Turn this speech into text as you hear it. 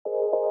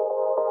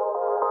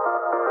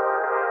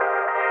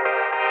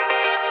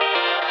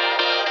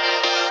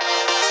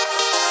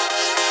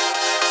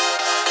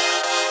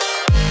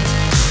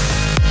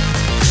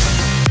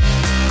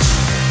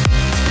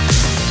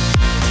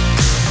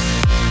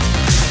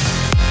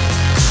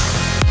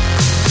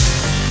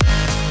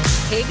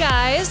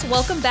guys,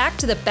 welcome back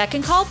to the Beck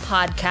and Call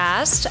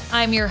podcast.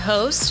 I'm your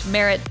host,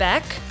 Merritt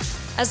Beck.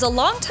 As a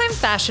longtime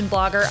fashion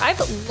blogger,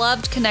 I've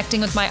loved connecting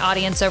with my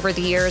audience over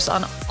the years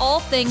on all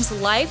things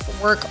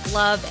life, work,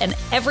 love, and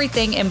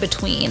everything in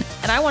between.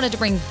 And I wanted to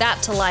bring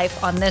that to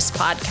life on this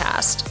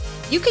podcast.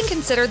 You can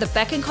consider the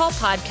Beck and Call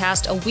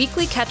podcast a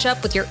weekly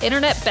catch-up with your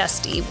internet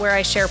bestie, where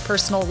I share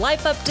personal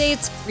life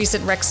updates,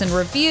 recent recs and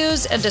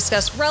reviews, and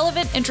discuss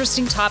relevant,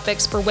 interesting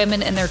topics for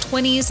women in their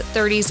 20s,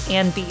 30s,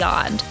 and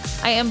beyond.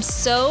 I am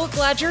so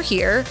glad you're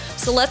here,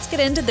 so let's get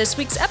into this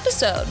week's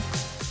episode.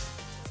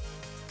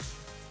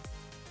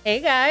 Hey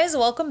guys,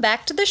 welcome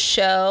back to the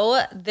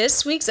show.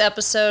 This week's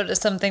episode is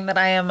something that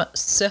I am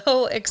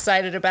so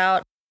excited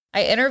about.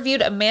 I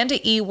interviewed Amanda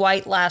E.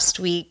 White last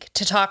week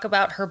to talk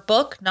about her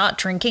book, Not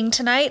Drinking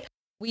Tonight.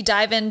 We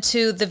dive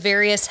into the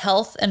various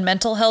health and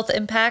mental health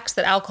impacts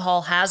that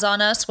alcohol has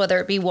on us, whether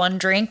it be one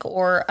drink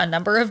or a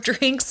number of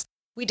drinks.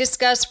 We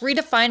discuss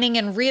redefining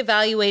and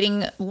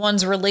reevaluating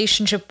one's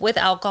relationship with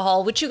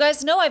alcohol, which you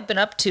guys know I've been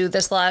up to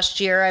this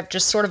last year. I've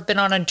just sort of been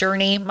on a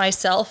journey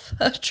myself,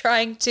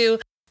 trying to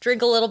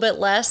drink a little bit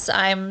less.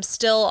 I'm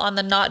still on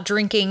the not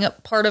drinking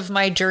part of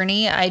my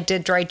journey. I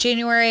did dry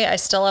January. I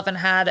still haven't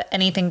had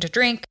anything to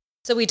drink.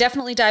 So we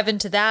definitely dive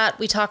into that.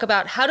 We talk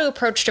about how to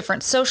approach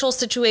different social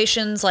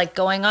situations like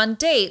going on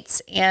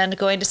dates and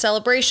going to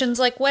celebrations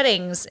like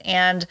weddings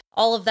and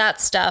all of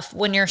that stuff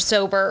when you're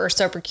sober or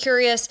sober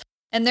curious.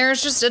 And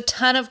there's just a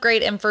ton of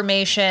great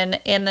information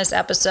in this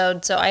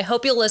episode. So I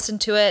hope you'll listen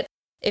to it.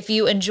 If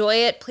you enjoy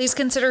it, please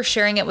consider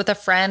sharing it with a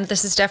friend.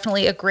 This is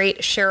definitely a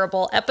great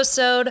shareable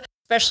episode,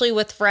 especially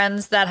with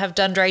friends that have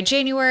done dry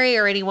January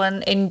or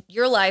anyone in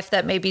your life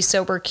that may be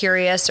sober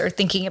curious or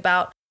thinking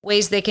about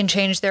ways they can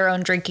change their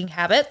own drinking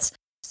habits.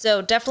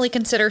 So definitely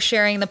consider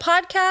sharing the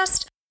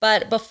podcast.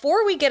 But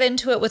before we get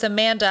into it with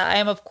Amanda, I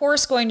am of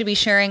course going to be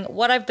sharing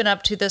what I've been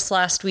up to this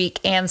last week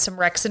and some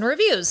recs and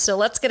reviews. So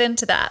let's get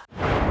into that.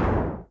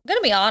 I'm going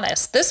to be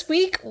honest, this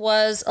week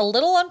was a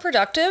little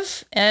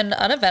unproductive and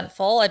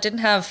uneventful. I didn't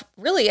have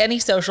really any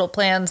social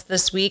plans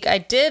this week. I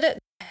did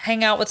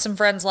hang out with some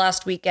friends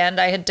last weekend.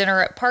 I had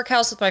dinner at Park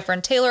House with my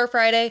friend Taylor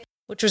Friday,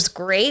 which was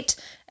great.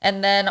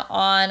 And then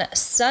on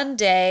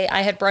Sunday,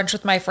 I had brunch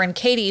with my friend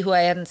Katie, who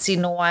I hadn't seen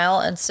in a while.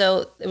 And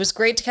so it was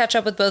great to catch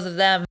up with both of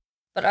them.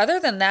 But other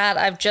than that,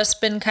 I've just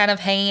been kind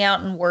of hanging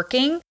out and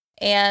working.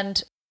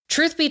 And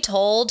truth be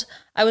told,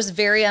 I was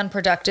very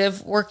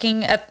unproductive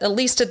working at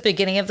least at the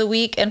beginning of the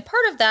week. And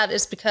part of that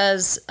is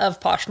because of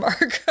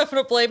Poshmark. I'm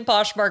going to blame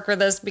Poshmark for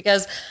this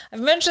because I've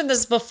mentioned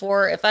this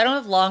before. If I don't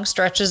have long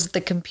stretches at the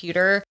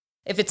computer,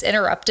 if it's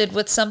interrupted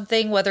with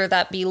something, whether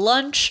that be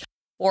lunch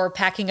or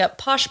packing up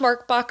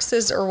Poshmark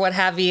boxes or what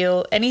have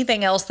you,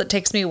 anything else that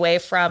takes me away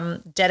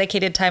from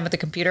dedicated time at the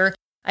computer,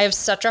 I have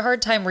such a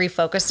hard time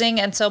refocusing.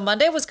 And so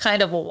Monday was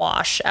kind of a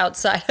wash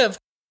outside of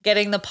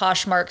getting the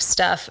Poshmark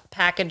stuff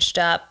packaged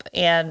up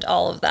and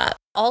all of that.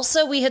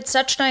 Also, we had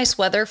such nice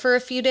weather for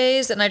a few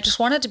days and I just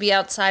wanted to be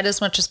outside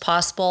as much as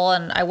possible.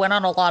 And I went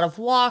on a lot of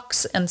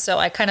walks. And so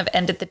I kind of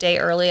ended the day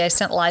early. I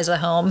sent Liza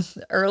home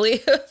early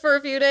for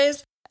a few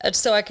days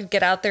so I could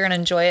get out there and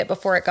enjoy it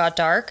before it got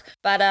dark.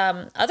 But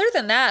other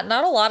than that,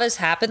 not a lot has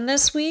happened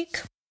this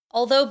week.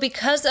 Although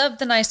because of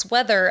the nice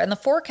weather and the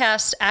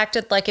forecast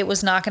acted like it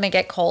was not going to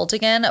get cold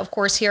again, of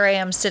course, here I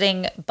am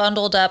sitting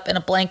bundled up in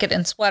a blanket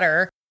and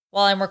sweater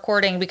while I'm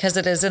recording because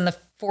it is in the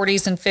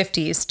 40s and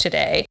 50s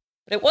today.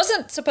 But it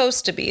wasn't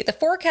supposed to be. The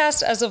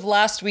forecast as of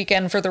last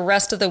weekend for the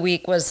rest of the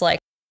week was like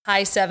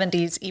high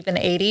 70s, even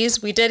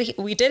 80s. We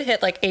did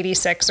hit like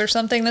 86 or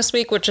something this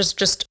week, which is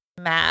just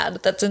mad.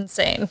 That's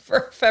insane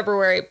for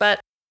February. But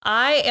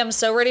I am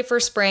so ready for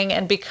spring.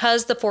 And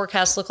because the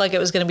forecast looked like it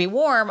was going to be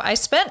warm, I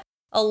spent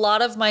a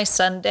lot of my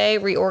Sunday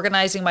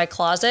reorganizing my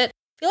closet.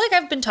 I feel like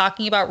I've been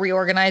talking about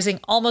reorganizing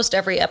almost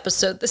every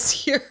episode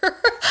this year.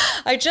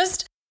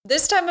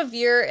 This time of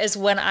year is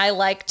when I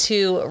like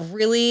to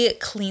really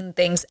clean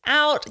things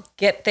out,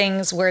 get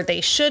things where they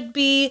should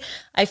be.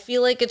 I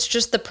feel like it's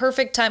just the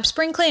perfect time.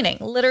 Spring cleaning,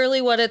 literally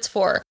what it's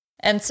for.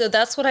 And so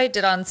that's what I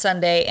did on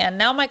Sunday. And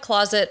now my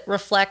closet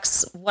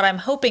reflects what I'm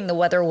hoping the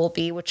weather will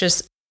be, which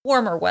is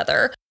warmer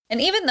weather. And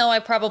even though I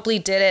probably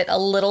did it a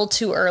little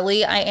too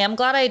early, I am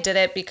glad I did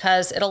it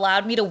because it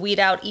allowed me to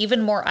weed out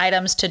even more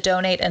items to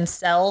donate and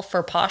sell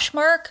for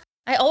Poshmark.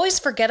 I always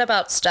forget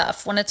about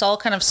stuff when it's all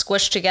kind of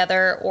squished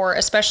together, or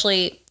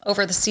especially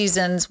over the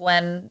seasons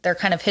when they're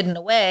kind of hidden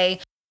away.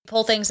 You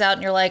pull things out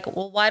and you're like,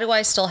 well, why do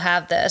I still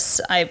have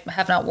this? I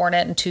have not worn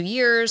it in 2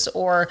 years,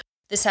 or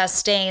this has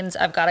stains.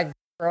 I've got to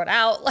throw it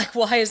out. Like,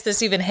 why is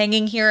this even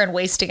hanging here and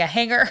wasting a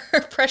hanger,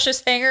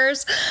 precious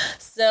hangers?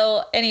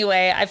 So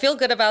anyway, I feel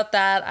good about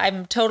that.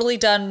 I'm totally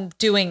done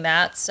doing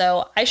that.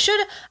 So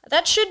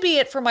that should be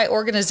it for my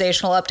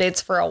organizational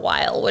updates for a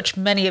while, which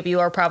many of you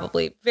are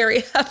probably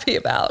very happy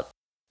about.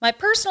 My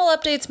personal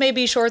updates may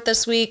be short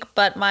this week,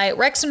 but my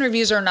recs and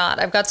reviews are not.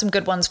 I've got some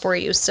good ones for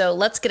you, so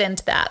let's get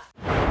into that.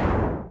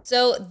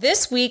 So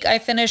this week I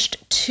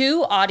finished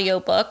 2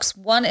 audiobooks.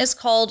 One is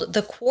called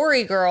The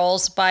Quarry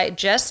Girls by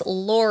Jess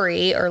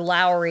Lowery, or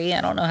Lowry.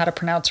 I don't know how to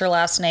pronounce her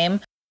last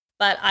name.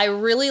 but I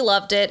really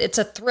loved it. It's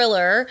a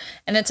thriller,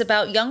 and it's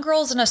about young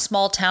girls in a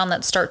small town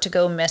that start to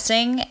go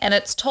missing, and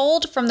it's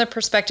told from the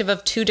perspective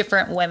of two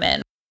different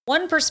women.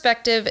 One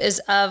perspective is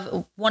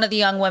of one of the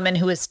young women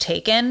who is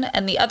taken,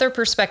 and the other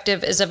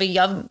perspective is of a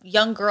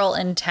young girl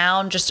in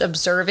town just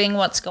observing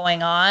what's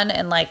going on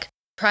and like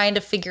trying to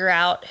figure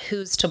out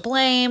who's to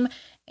blame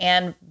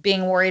and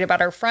being worried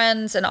about her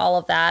friends and all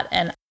of that.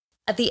 And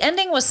the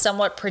ending was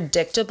somewhat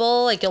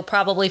predictable. Like you'll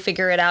probably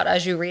figure it out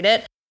as you read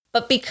it.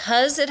 But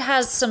because it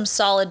has some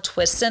solid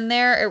twists in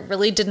there, it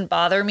really didn't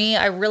bother me.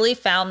 I really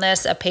found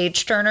this a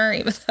page turner,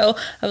 even though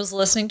I was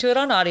listening to it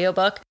on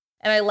audiobook.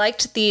 And I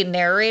liked the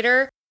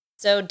narrator.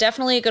 So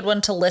definitely a good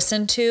one to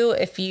listen to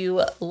if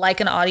you like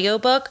an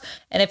audiobook.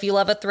 And if you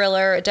love a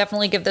thriller,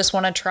 definitely give this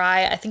one a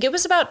try. I think it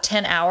was about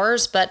 10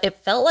 hours, but it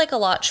felt like a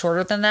lot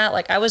shorter than that.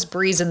 Like I was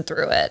breezing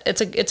through it.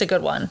 It's a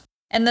good one.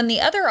 And then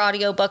the other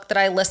audiobook that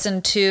I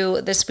listened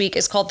to this week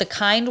is called The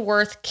Kind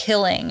Worth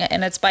Killing,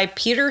 and it's by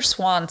Peter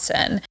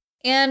Swanson.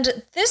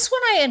 And this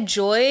one I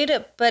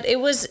enjoyed, but it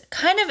was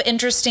kind of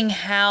interesting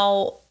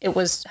how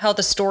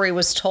the story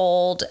was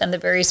told and the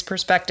various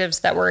perspectives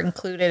that were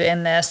included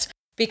in this,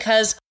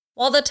 because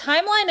while the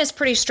timeline is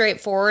pretty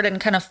straightforward and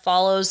kind of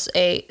follows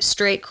a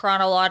straight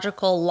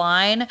chronological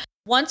line,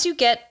 once you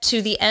get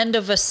to the end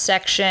of a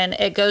section,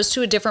 it goes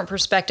to a different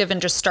perspective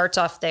and just starts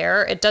off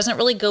there. It doesn't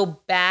really go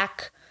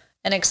back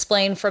and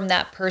explain from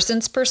that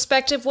person's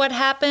perspective what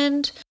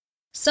happened.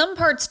 Some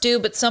parts do,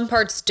 but some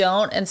parts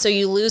don't. And so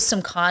you lose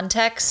some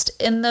context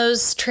in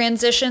those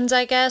transitions,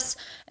 I guess.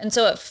 And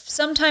so it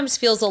sometimes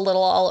feels a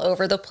little all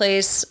over the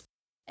place.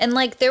 And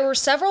like there were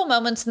several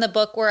moments in the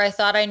book where I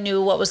thought I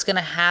knew what was going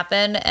to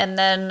happen, and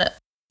then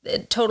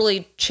it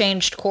totally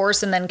changed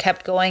course and then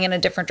kept going in a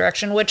different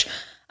direction, which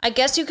I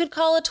guess you could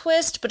call a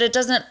twist, but it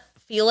doesn't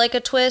feel like a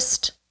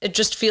twist. It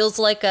just feels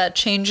like a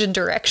change in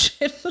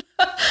direction.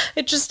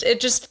 It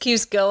just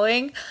keeps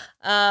going.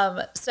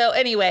 So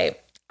anyway,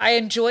 I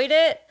enjoyed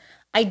it.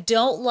 I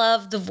don't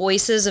love the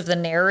voices of the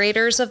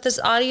narrators of this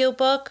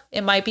audiobook.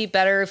 It might be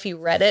better if you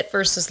read it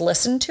versus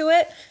listened to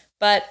it.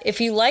 But if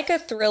you like a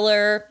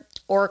thriller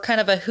or kind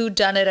of a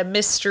whodunit, a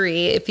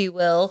mystery, if you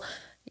will,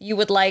 you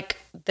would like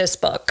this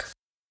book.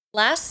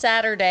 Last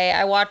Saturday,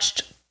 I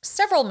watched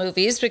several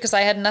movies because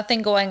I had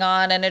nothing going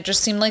on, and it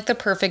just seemed like the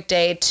perfect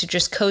day to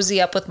just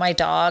cozy up with my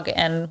dog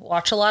and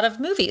watch a lot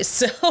of movies.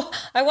 So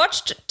I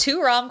watched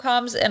 2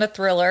 rom-coms and a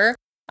thriller.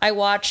 I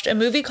watched a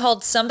movie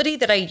called Somebody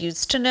That I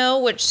Used to Know,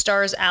 which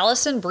stars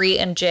Alison Brie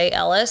and Jay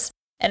Ellis.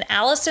 And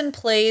Allison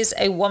plays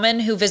a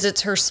woman who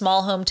visits her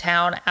small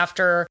hometown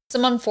after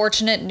some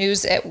unfortunate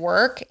news at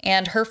work.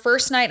 And her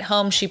first night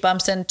home, she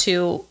bumps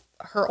into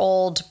her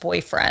old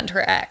boyfriend,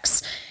 her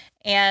ex.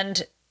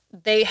 And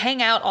they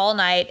hang out all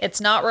night.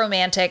 It's not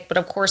romantic, but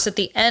of course, at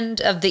the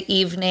end of the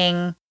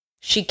evening,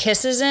 she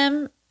kisses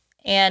him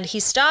and he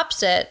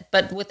stops it,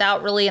 but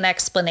without really an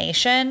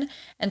explanation.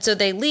 And so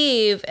they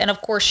leave. And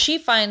of course, she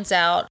finds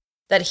out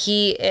that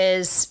he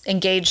is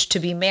engaged to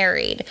be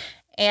married.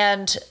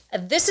 And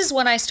this is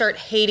when I start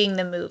hating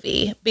the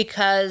movie,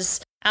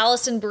 because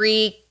Alison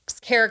Brie's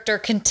character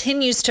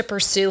continues to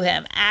pursue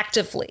him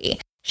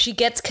actively. She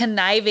gets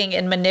conniving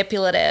and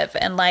manipulative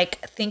and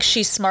like thinks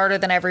she's smarter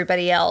than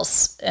everybody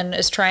else and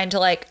is trying to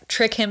like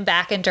trick him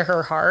back into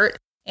her heart.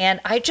 And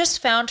I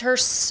just found her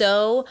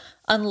so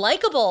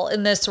unlikable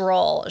in this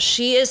role.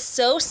 She is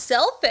so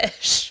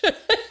selfish.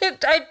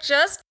 I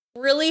just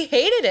really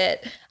hated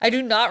it. I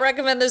do not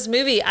recommend this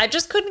movie. I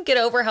just couldn't get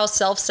over how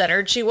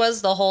self-centered she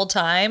was the whole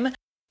time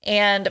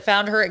and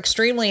found her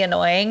extremely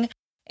annoying.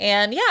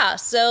 And yeah,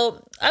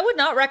 so I would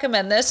not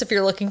recommend this if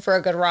you're looking for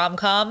a good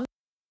rom-com.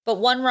 But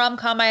one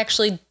rom-com I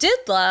actually did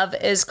love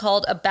is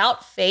called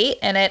About Fate,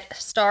 and it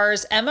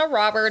stars Emma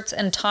Roberts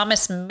and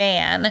Thomas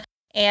Mann.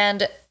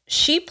 And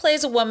she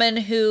plays a woman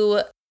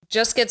who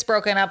just gets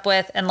broken up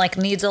with and like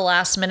needs a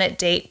last-minute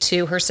date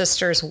to her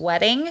sister's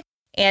wedding.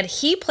 And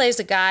he plays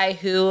a guy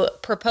who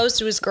proposed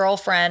to his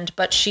girlfriend,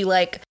 but she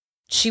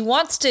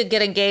wants to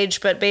get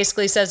engaged, but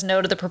basically says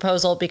no to the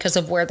proposal because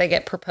of where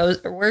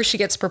she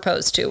gets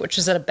proposed to, which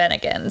is at a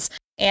Bennigan's.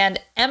 And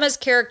Emma's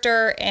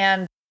character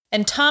and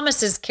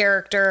Thomas's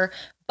character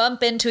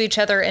bump into each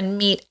other and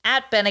meet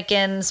at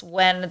Bennigan's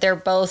when they're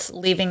both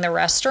leaving the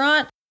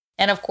restaurant.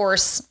 And of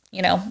course,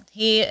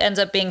 he ends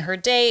up being her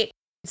date.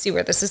 See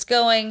where this is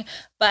going.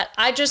 But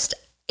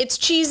it's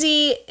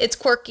cheesy, it's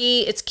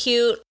quirky, it's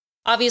cute.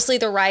 Obviously,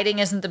 the writing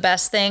isn't the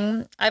best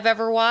thing I've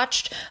ever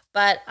watched,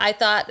 but I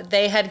thought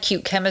they had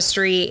cute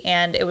chemistry,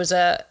 and it was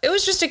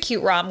just a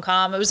cute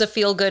rom-com. It was a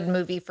feel-good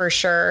movie for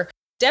sure.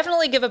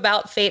 Definitely give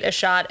About Fate a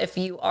shot if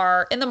you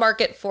are in the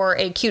market for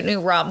a cute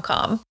new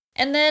rom-com.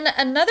 And then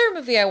another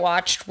movie I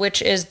watched,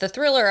 which is the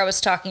thriller I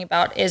was talking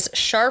about, is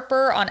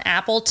Sharper on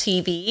Apple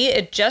TV.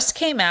 It just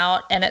came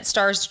out, and it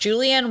stars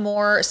Julianne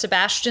Moore,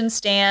 Sebastian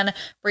Stan,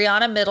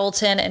 Brianna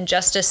Middleton, and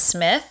Justice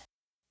Smith.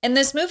 And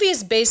this movie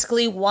is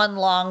basically one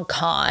long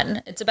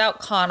con. It's about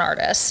con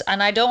artists.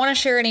 And I don't want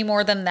to share any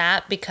more than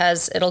that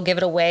because it'll give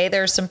it away.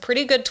 There's some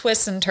pretty good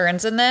twists and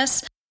turns in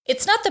this.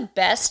 It's not the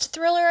best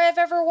thriller I've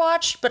ever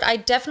watched, but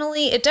it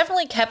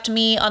definitely kept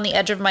me on the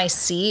edge of my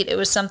seat. It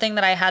was something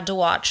that I had to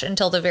watch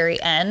until the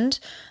very end.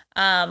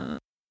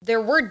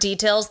 There were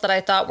details that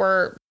I thought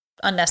were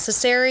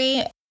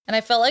unnecessary, and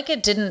I felt like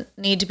it didn't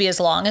need to be as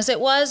long as it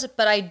was,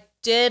 but I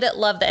did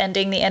love the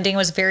ending. The ending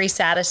was very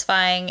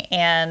satisfying,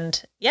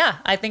 and yeah,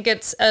 I think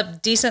it's a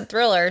decent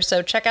thriller,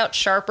 so check out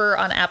Sharper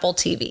on Apple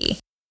TV.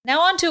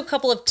 Now on to a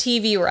couple of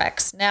TV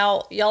recs.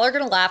 Now, y'all are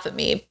going to laugh at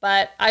me,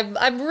 but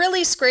I'm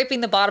really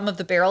scraping the bottom of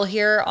the barrel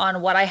here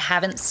on what I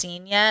haven't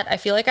seen yet. I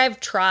feel like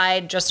I've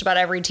tried just about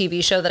every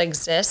TV show that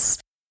exists.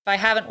 If I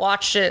haven't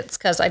watched it, it's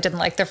because I didn't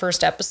like the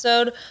first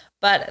episode.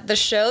 But the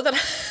show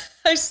that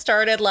I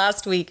started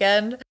last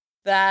weekend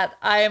that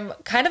I'm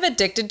kind of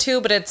addicted to,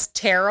 but it's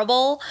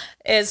terrible,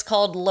 is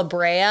called La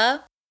Brea.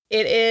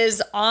 It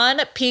is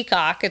on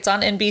Peacock. It's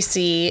on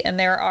NBC, and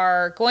there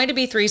are going to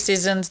be 3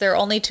 seasons. There are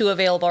only 2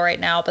 available right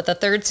now, but the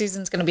 3rd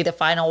season is going to be the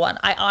final one.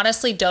 I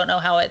honestly don't know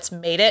how it's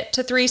made it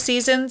to 3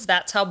 seasons.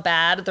 That's how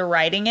bad the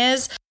writing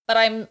is.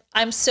 But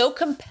I'm so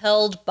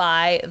compelled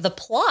by the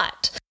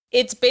plot.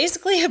 It's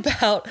basically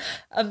about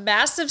a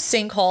massive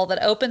sinkhole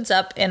that opens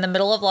up in the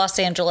middle of Los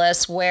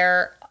Angeles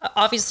where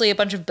obviously a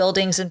bunch of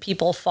buildings and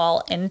people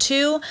fall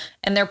into,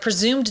 and they're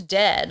presumed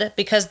dead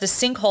because the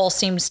sinkhole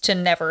seems to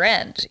never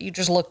end. You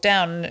just look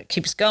down and it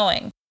keeps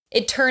going.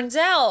 It turns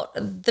out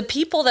the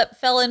people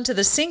that fell into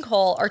the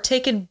sinkhole are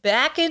taken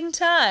back in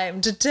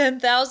time to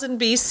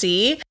 10,000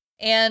 BC.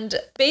 And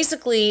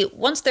basically,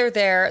 once they're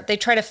there, they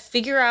try to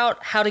figure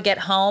out how to get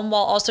home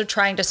while also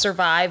trying to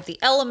survive the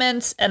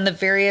elements and the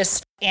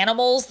various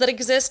animals that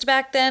exist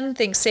back then.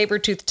 Think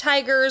saber-toothed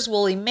tigers,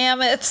 woolly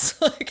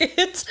mammoths. Like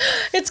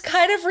it's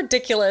kind of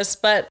ridiculous,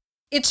 but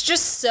it's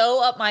just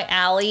so up my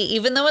alley,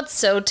 even though it's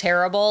so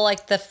terrible.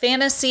 Like the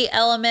fantasy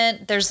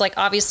element, there's like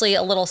obviously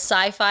a little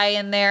sci-fi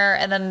in there,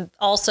 and then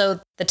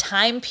also the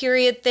time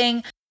period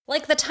thing.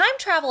 Like the time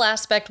travel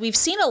aspect, we've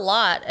seen a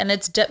lot, and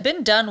it's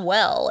been done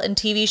well in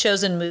TV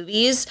shows and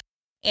movies.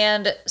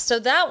 And so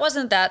that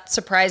wasn't that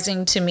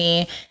surprising to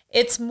me.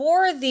 It's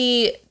more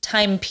the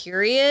time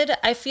period,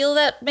 I feel,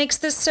 that makes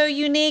this so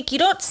unique. You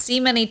don't see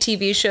many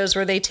TV shows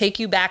where they take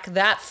you back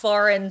that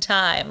far in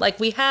time. Like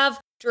we have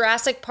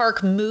Jurassic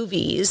Park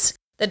movies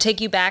that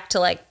take you back to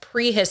like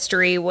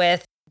prehistory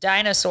with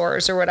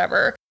dinosaurs or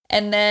whatever.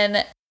 And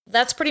then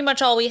that's pretty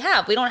much all we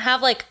have. We don't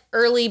have like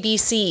early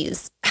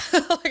BCs.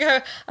 Like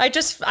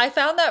I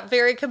found that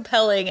very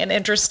compelling and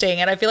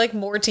interesting. And I feel like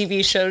more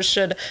TV shows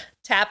should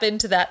tap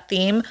into that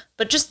theme,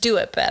 but just do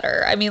it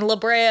better. I mean, La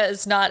Brea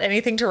is not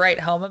anything to write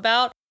home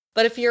about,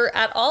 but if you're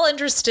at all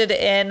interested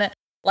in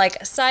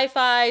like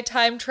sci-fi,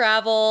 time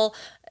travel,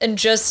 and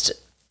just,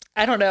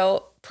 I don't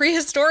know,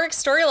 prehistoric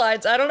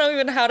storylines, I don't know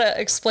even how to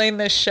explain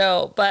this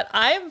show, but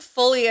I'm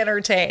fully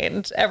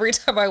entertained every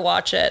time I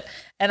watch it.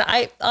 And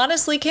I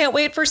honestly can't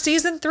wait for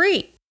season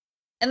 3.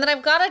 And then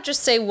I've got to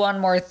just say one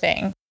more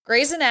thing.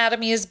 Grey's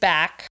Anatomy is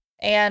back.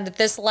 And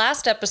this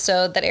last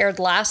episode that aired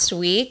last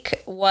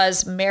week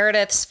was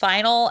Meredith's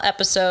final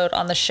episode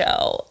on the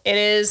show. It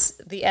is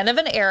the end of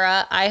an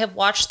era. I have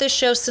watched this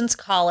show since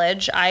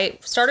college. I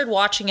started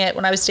watching it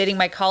when I was dating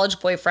my college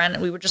boyfriend,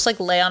 and we would just like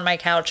lay on my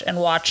couch and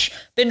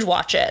binge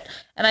watch it.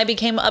 And I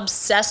became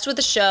obsessed with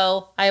the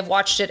show. I have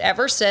watched it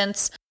ever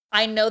since.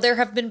 I know there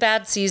have been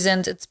bad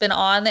seasons. It's been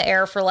on the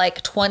air for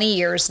like 20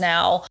 years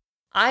now.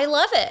 I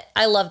love it.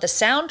 I love the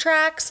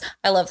soundtracks.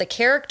 I love the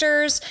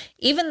characters.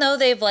 Even though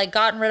they've like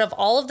gotten rid of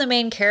all of the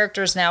main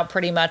characters now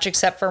pretty much,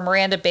 except for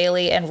Miranda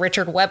Bailey and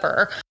Richard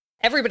Webber,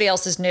 everybody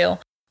else is new.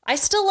 I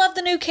still love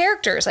the new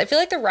characters. I feel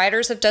like the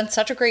writers have done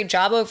such a great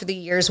job over the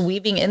years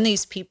weaving in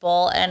these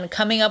people and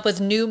coming up with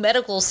new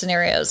medical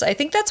scenarios. I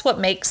think that's what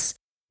makes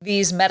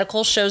these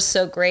medical shows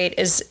so great,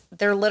 is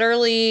there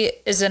literally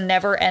is a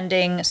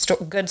never-ending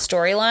good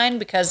storyline,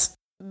 because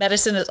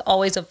medicine is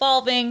always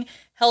evolving.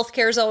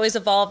 Healthcare is always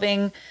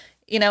evolving.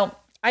 You know,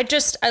 I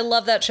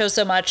love that show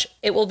so much.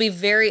 It will be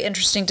very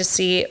interesting to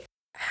see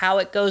how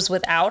it goes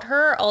without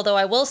her. Although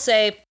I will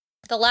say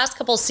the last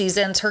couple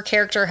seasons, her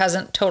character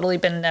hasn't totally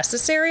been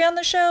necessary on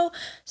the show.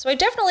 So I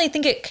definitely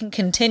think it can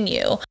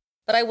continue.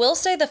 But I will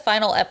say the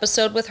final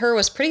episode with her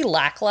was pretty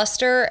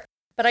lackluster.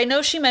 But I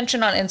know she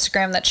mentioned on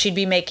Instagram that she'd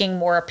be making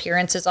more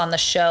appearances on the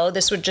show.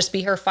 This would just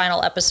be her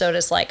final episode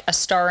as like a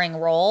starring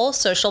role.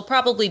 So she'll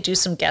probably do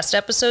some guest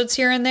episodes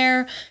here and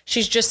there.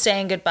 She's just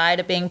saying goodbye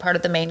to being part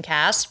of the main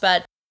cast.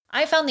 But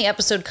I found the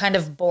episode kind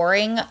of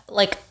boring.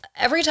 Like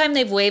every time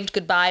they've waved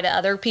goodbye to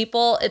other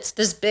people, it's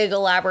this big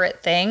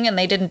elaborate thing, and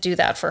they didn't do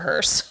that for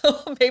her.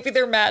 So maybe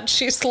they're mad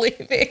she's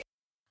leaving.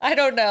 I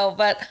don't know,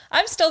 but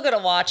I'm still going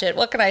to watch it.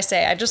 What can I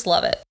say? I just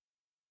love it.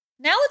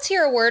 Now let's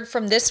hear a word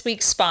from this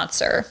week's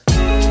sponsor.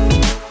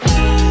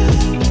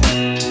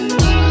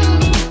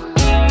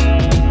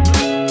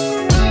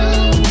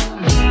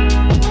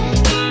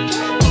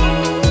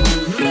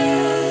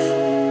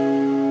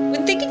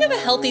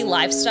 Healthy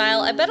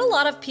lifestyle, I bet a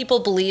lot of people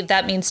believe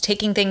that means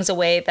taking things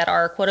away that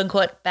are quote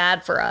unquote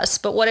bad for us.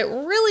 But what it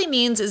really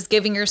means is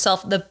giving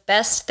yourself the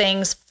best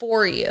things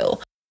for you.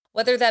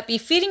 Whether that be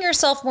feeding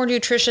yourself more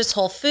nutritious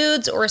whole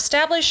foods or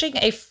establishing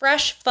a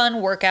fresh, fun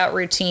workout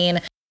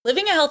routine,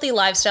 living a healthy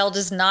lifestyle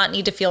does not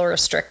need to feel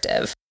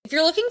restrictive. If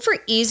you're looking for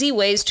easy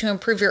ways to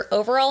improve your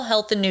overall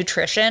health and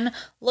nutrition,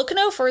 look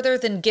no further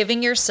than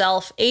giving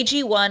yourself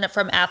AG1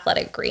 from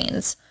Athletic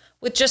Greens.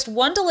 With just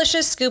one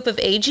delicious scoop of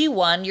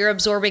AG1, you're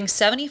absorbing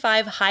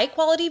 75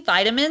 high-quality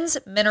vitamins,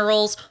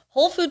 minerals,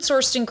 whole food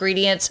sourced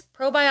ingredients,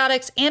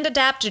 probiotics, and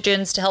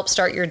adaptogens to help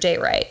start your day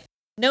right.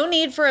 No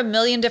need for a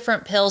million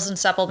different pills and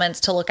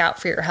supplements to look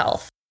out for your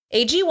health.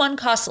 AG1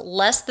 costs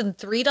less than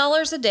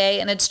 $3 a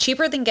day, and it's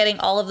cheaper than getting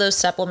all of those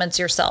supplements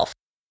yourself.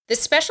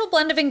 This special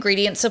blend of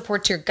ingredients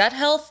supports your gut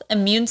health,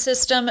 immune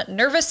system,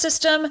 nervous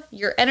system,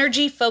 your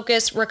energy,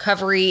 focus,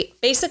 recovery,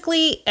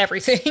 basically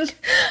everything.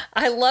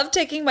 I love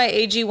taking my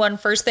AG1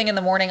 first thing in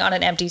the morning on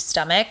an empty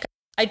stomach.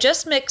 I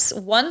just mix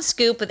 1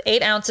 scoop with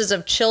 8 ounces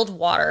of chilled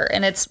water,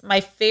 and it's my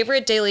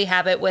favorite daily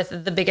habit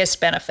with the biggest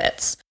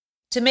benefits.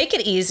 To make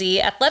it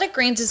easy, Athletic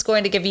Greens is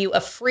going to give you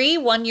a free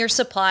 1-year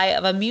supply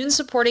of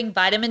immune-supporting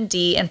vitamin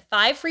D and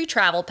 5 free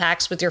travel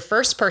packs with your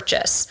first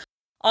purchase.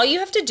 All you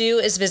have to do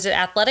is visit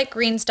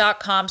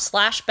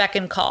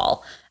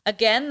athleticgreens.com/beckandcall.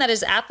 Again, that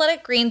is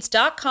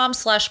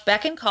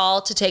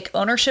athleticgreens.com/beckandcall to take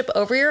ownership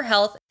over your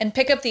health and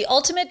pick up the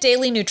ultimate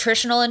daily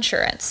nutritional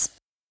insurance.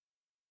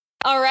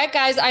 All right,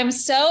 guys, I'm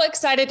so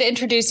excited to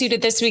introduce you to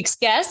this week's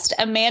guest,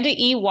 Amanda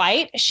E.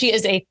 White. She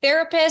is a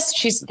therapist.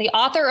 She's the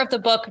author of the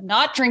book,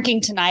 Not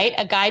Drinking Tonight,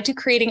 A Guide to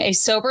Creating a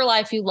Sober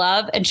Life You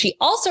Love. And she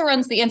also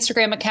runs the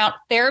Instagram account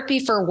Therapy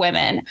for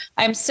Women.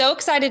 I'm so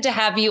excited to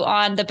have you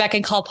on the Beck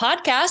and Call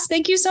podcast.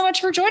 Thank you so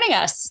much for joining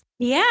us.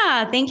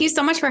 Yeah, thank you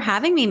so much for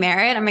having me,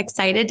 Merritt. I'm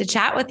excited to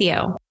chat with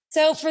you.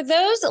 So for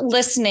those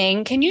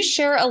listening, can you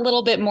share a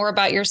little bit more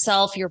about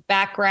yourself, your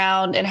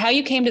background, and how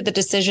you came to the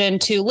decision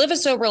to live a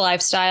sober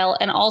lifestyle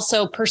and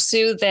also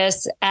pursue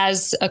this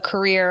as a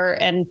career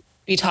and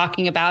be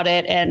talking about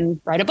it and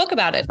write a book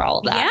about it, all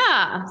of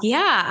that?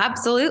 Yeah,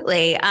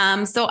 absolutely.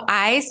 So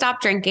I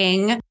stopped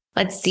drinking,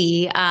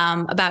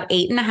 about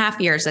 8.5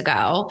 years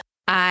ago.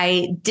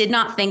 I did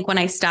not think when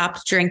I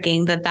stopped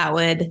drinking that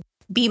would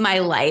be my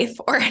life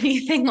or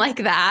anything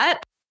like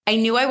that. I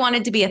knew I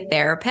wanted to be a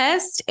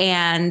therapist,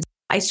 and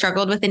I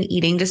struggled with an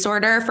eating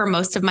disorder for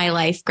most of my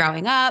life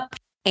growing up.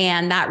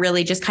 And that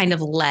really just kind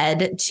of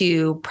led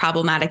to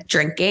problematic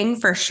drinking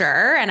for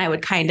sure. And I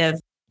would kind of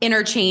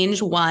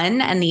interchange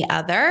one and the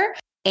other.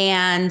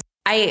 And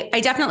I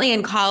definitely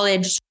in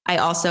college, I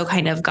also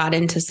kind of got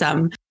into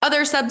some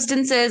other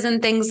substances and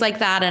things like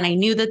that. And I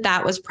knew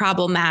that was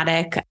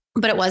problematic,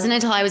 but it wasn't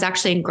until I was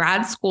actually in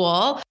grad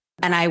school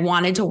and I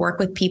wanted to work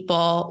with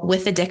people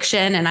with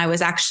addiction. And I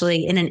was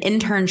actually in an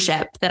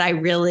internship that I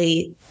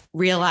really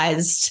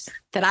realized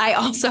that I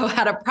also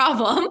had a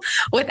problem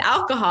with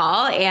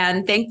alcohol.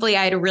 And thankfully,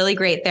 I had a really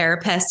great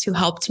therapist who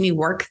helped me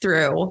work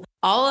through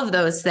all of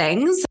those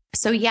things.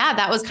 So yeah,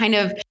 that was kind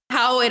of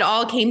how it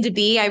all came to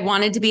be. I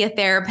wanted to be a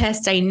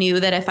therapist. I knew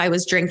that if I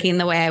was drinking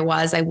the way I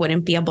was, I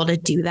wouldn't be able to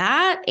do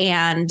that.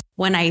 And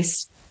when I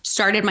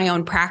started my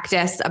own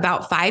practice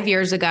about 5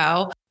 years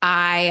ago,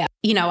 I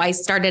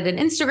started an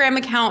Instagram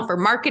account for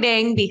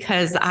marketing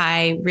because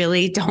I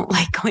really don't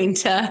like going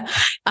to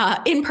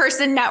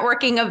in-person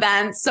networking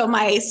events. So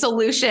my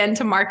solution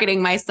to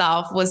marketing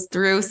myself was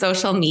through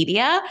social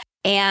media.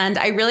 And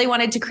I really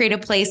wanted to create a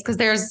place because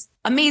there's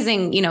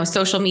amazing,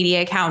 social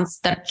media accounts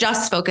that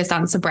just focus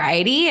on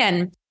sobriety.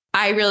 And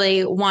I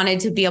really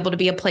wanted to be able to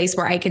be a place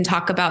where I can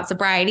talk about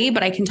sobriety,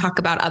 but I can talk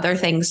about other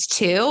things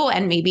too,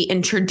 and maybe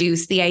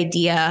introduce the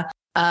idea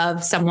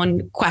of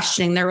someone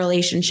questioning their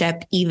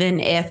relationship, even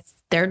if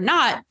they're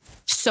not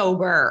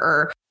sober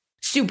or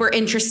super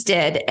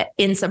interested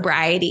in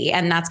sobriety.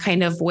 And that's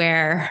kind of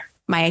where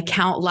my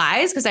account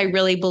lies, because I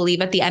really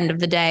believe at the end of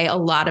the day, a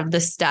lot of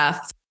the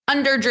stuff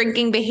under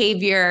drinking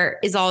behavior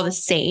is all the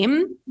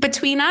same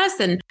between us.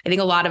 And I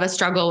think a lot of us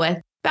struggle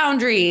with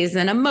boundaries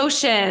and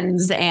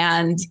emotions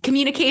and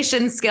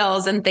communication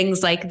skills and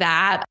things like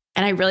that.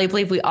 And I really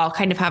believe we all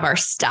kind of have our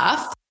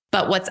stuff,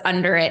 but what's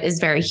under it is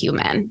very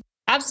human.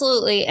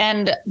 Absolutely.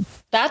 And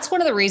that's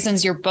one of the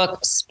reasons your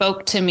book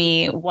spoke to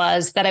me,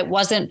 was that it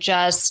wasn't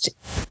just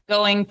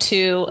going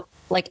to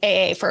like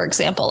AA, for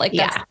example, like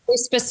that's very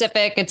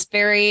specific. It's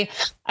very,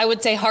 I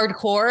would say,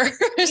 hardcore.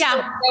 Yeah.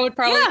 So I would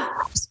probably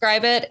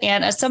describe it.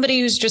 And as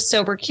somebody who's just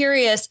sober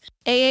curious,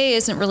 AA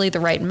isn't really the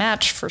right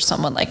match for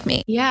someone like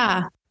me.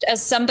 Yeah.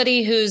 As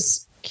somebody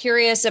who's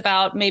curious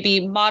about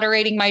maybe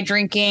moderating my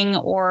drinking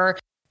or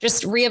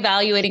just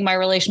reevaluating my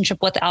relationship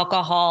with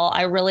alcohol,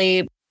 I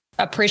really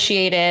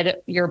appreciated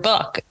your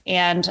book.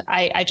 And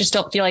I just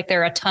don't feel like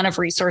there are a ton of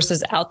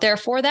resources out there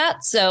for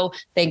that. So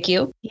thank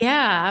you.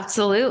 Yeah,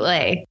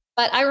 absolutely.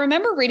 But I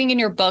remember reading in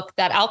your book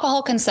that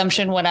alcohol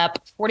consumption went up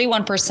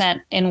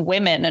 41% in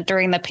women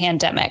during the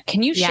pandemic.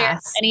 Can you share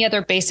any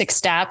other basic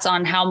stats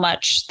on how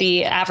much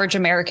the average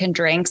American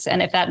drinks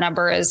and if that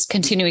number is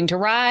continuing to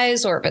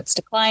rise or if it's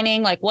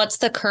declining? Like, what's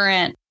the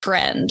current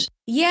trend?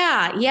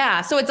 Yeah.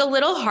 So it's a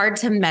little hard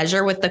to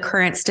measure with the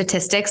current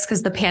statistics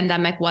because the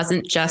pandemic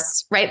wasn't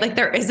just right. Like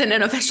there isn't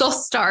an official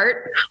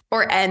start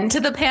or end to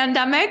the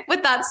pandemic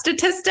with that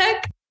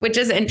statistic, which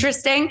is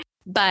interesting.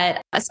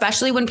 But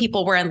especially when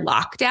people were in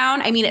lockdown,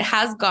 I mean, it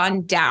has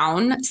gone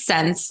down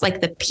since like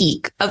the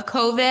peak of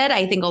COVID.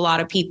 I think a lot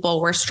of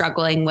people were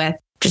struggling with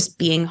just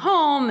being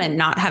home and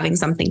not having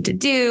something to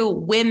do.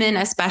 Women,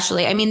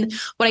 especially. I mean,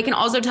 what I can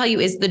also tell you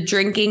is the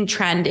drinking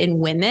trend in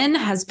women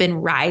has been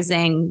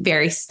rising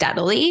very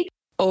steadily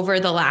over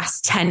the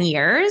last 10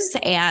 years.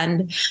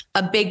 And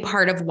a big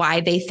part of why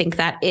they think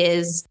that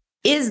is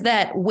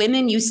that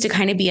women used to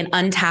kind of be an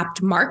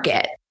untapped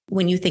market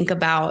when you think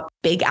about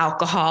big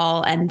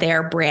alcohol and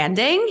their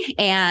branding.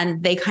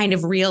 And they kind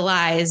of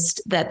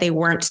realized that they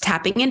weren't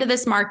tapping into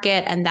this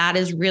market. And that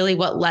is really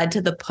what led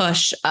to the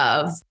push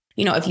of,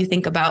 you know, if you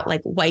think about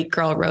like white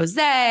girl rosé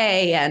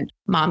and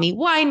mommy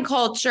wine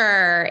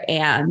culture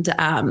and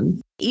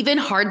even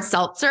hard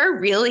seltzer,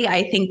 really,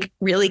 I think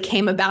really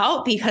came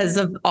about because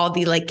of all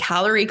the like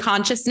calorie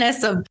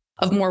consciousness of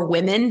more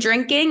women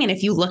drinking. And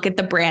if you look at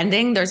the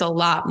branding, there's a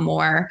lot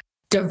more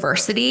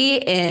diversity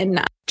in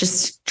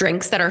just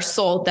drinks that are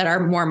sold that are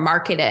more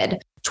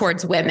marketed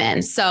towards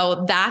women.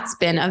 So that's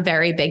been a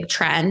very big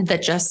trend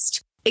that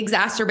just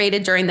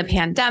exacerbated during the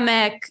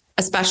pandemic,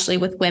 especially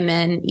with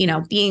women, you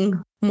know,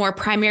 being more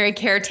primary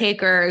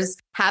caretakers,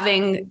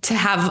 having to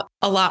have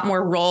a lot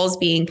more roles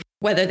being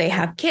whether they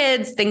have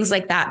kids, things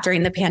like that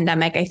during the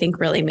pandemic, I think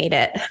really made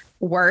it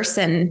worse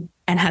and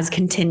has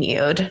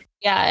continued.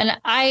 Yeah. And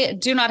I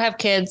do not have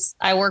kids.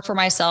 I work for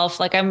myself.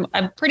 Like I'm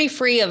pretty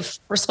free of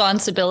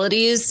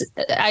responsibilities.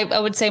 I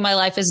would say my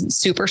life isn't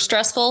super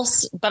stressful,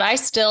 but I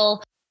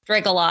still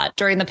drank a lot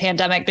during the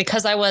pandemic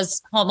because I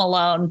was home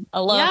alone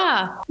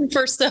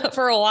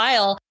for a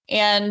while.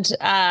 And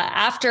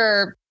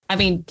after, I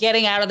mean,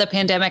 getting out of the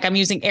pandemic, I'm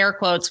using air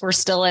quotes. We're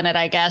still in it,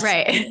 I guess.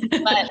 Right.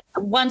 But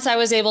once I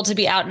was able to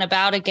be out and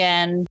about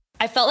again,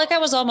 I felt like I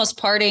was almost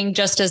partying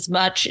just as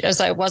much as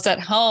I was at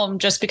home,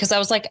 just because I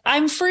was like,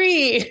 I'm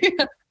free.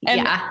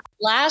 And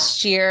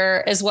last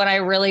year is when I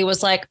really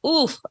was like,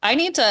 ooh, I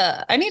need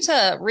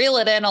to reel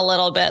it in a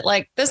little bit.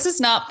 Like, this is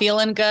not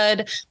feeling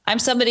good. I'm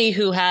somebody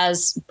who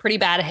has pretty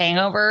bad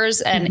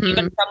hangovers, and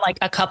even from like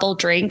a couple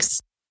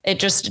drinks, it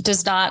just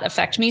does not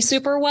affect me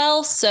super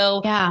well.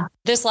 So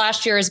this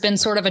last year has been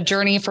sort of a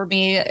journey for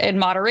me in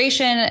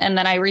moderation. And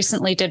then I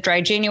recently did dry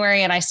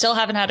January and I still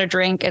haven't had a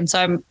drink. And so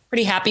I'm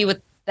pretty happy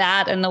with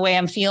that and the way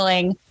I'm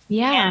feeling.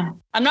 Yeah.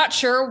 And I'm not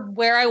sure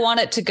where I want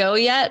it to go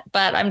yet,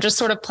 but I'm just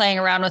sort of playing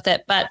around with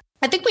it. But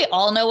I think we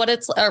all know what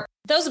it's, or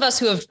those of us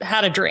who have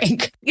had a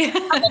drink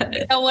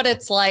know what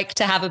it's like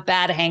to have a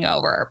bad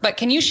hangover. But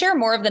can you share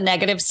more of the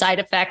negative side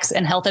effects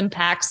and health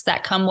impacts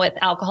that come with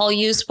alcohol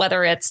use,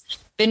 whether it's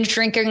binge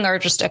drinking or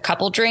just a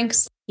couple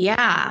drinks?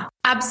 Yeah,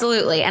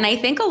 absolutely. And I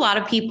think a lot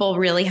of people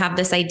really have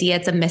this idea,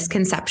 it's a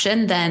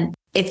misconception, then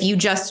if you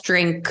just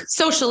drink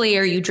socially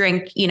or you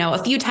drink, you know,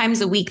 a few times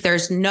a week,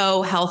 there's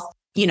no health,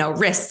 you know,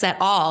 risks at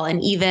all.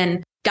 And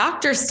even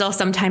doctors still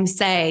sometimes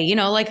say, you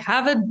know, like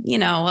have a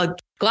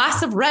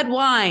glass of red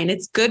wine.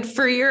 It's good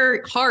for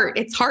your heart.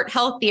 It's heart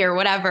healthy or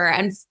whatever.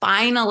 And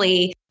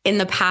finally, in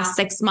the past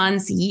 6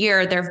 months,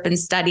 year, there have been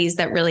studies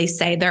that really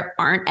say there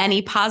aren't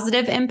any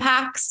positive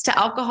impacts to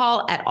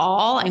alcohol at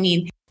all. I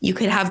mean, you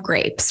could have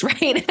grapes,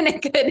 right? And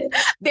it could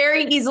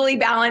very easily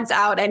balance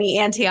out any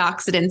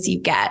antioxidants you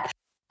get.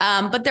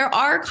 But there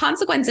are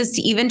consequences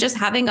to even just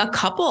having a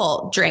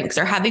couple drinks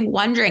or having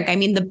one drink. I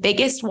mean, the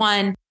biggest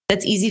one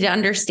that's easy to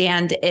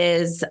understand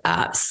is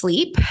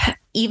sleep.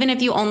 Even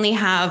if you only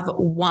have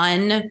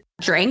one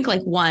drink,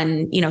 like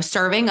one,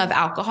 serving of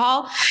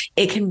alcohol,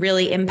 it can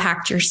really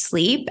impact your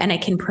sleep and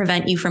it can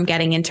prevent you from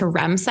getting into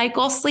REM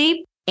cycle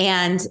sleep.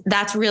 And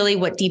that's really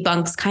what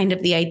debunks kind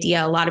of the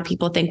idea. A lot of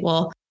people think,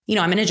 well,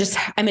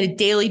 I'm a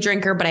daily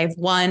drinker, but I have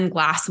one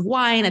glass of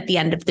wine at the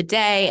end of the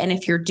day. And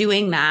if you're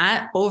doing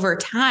that over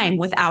time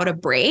without a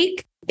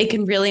break, it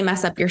can really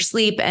mess up your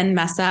sleep and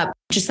mess up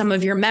just some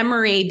of your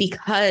memory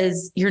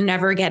because you're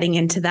never getting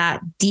into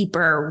that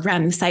deeper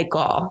REM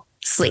cycle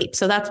sleep.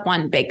 So that's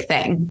one big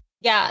thing.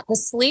 Yeah, the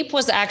sleep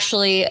was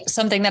actually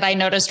something that I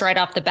noticed right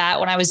off the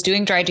bat when I was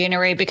doing dry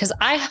January, because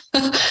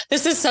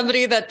this is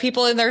somebody that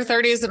people in their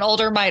 30s and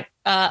older might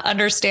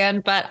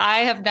understand, but I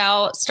have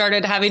now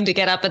started having to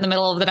get up in the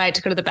middle of the night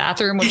to go to the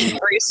bathroom, which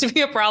never used to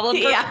be a problem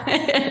for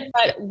me.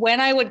 But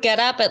when I would get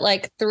up at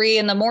like 3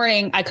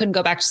 a.m, I couldn't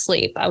go back to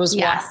sleep. I was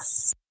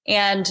yes.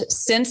 And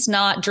since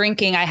not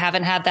drinking, I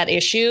haven't had that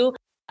issue.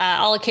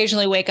 I'll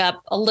occasionally wake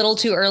up a little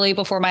too early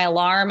before my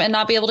alarm and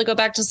not be able to go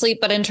back to sleep.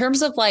 But in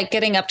terms of like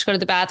getting up to go to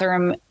the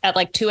bathroom at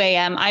like 2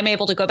 a.m., I'm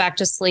able to go back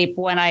to sleep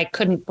when I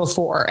couldn't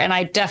before. And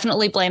I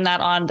definitely blame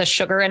that on the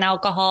sugar and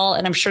alcohol.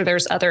 And I'm sure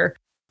there's other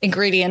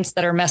ingredients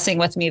that are messing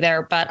with me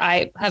there, but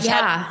I have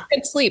had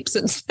good sleep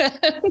since then.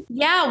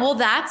 Yeah. Well,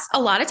 that's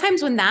a lot of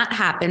times when that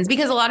happens,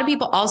 because a lot of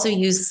people also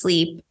use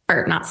sleep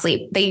or not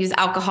sleep. They use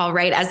alcohol,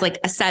 right? As like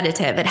a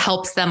sedative. It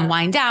helps them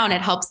wind down.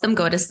 It helps them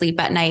go to sleep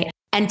at night.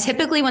 And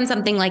typically when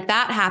something like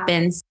that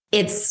happens,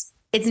 it's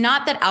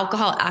not that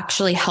alcohol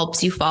actually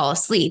helps you fall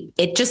asleep.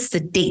 It just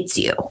sedates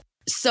you.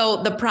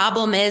 So the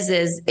problem is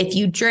if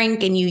you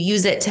drink and you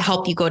use it to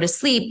help you go to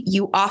sleep,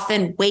 you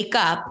often wake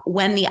up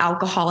when the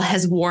alcohol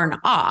has worn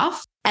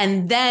off.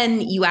 And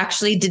then you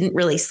actually didn't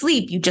really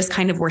sleep. You just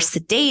kind of were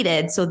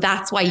sedated. So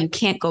that's why you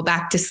can't go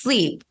back to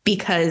sleep,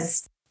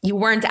 because you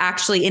weren't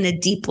actually in a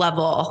deep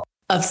level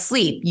of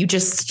sleep.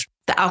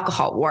 The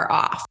alcohol wore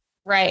off.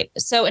 Right.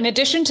 So in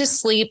addition to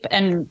sleep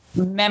and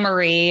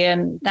memory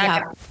and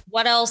that,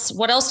 what else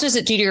does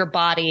it do to your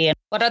body? And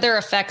what other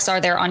effects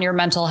are there on your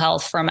mental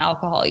health from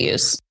alcohol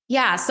use?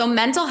 Yeah. So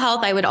mental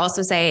health, I would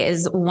also say,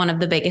 is one of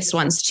the biggest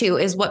ones too.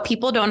 Is what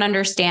people don't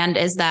understand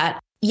is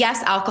that,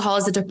 yes, alcohol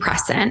is a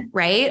depressant,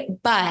 right?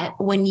 But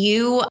when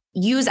you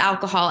use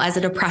alcohol as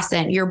a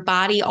depressant, your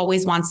body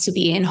always wants to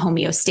be in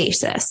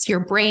homeostasis. Your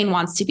brain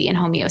wants to be in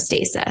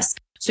homeostasis.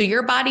 So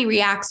your body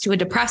reacts to a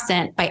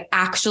depressant by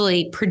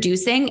actually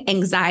producing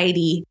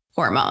anxiety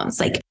hormones,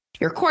 like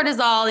your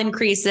cortisol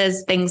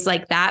increases, things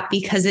like that,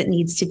 because it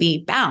needs to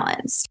be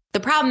balanced.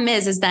 The problem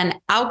is then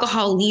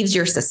alcohol leaves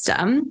your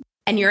system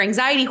and your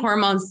anxiety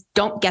hormones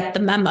don't get the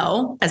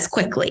memo as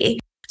quickly.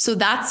 So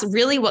that's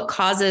really what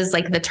causes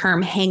like the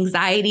term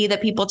hangxiety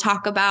that people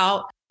talk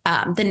about.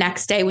 The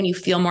next day when you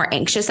feel more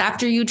anxious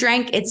after you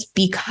drank, it's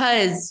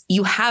because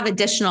you have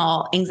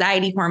additional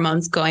anxiety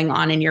hormones going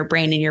on in your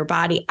brain and your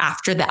body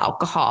after the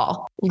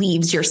alcohol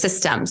leaves your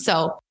system.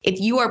 So if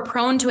you are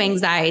prone to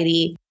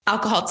anxiety,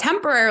 alcohol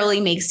temporarily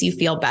makes you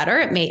feel better.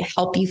 It may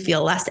help you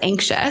feel less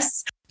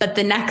anxious, but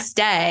the next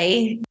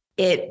day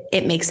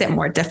it makes it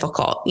more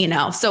difficult,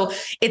 So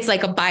it's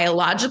like a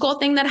biological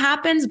thing that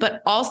happens,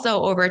 but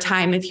also over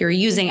time, if you're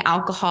using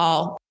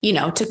alcohol,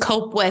 to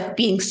cope with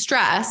being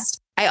stressed,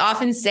 I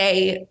often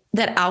say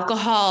that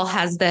alcohol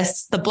has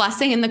the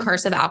blessing and the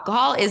curse of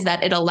alcohol is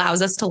that it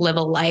allows us to live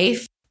a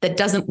life that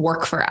doesn't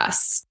work for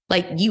us.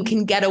 Like you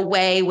can get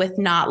away with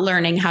not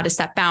learning how to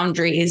set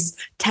boundaries,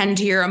 tend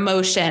to your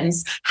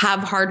emotions, have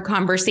hard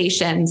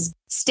conversations,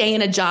 stay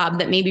in a job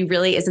that maybe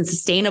really isn't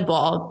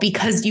sustainable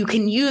because you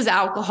can use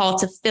alcohol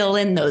to fill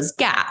in those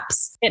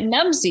gaps. It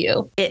numbs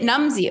you.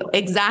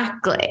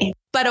 Exactly.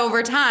 But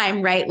over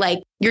time, right?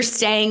 Like you're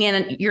staying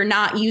in, you're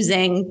not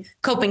using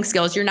coping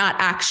skills. You're not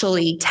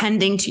actually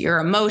tending to your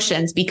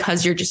emotions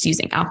because you're just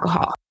using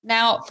alcohol.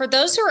 Now, for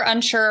those who are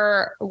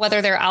unsure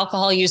whether their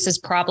alcohol use is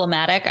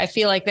problematic, I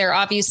feel like there are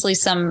obviously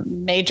some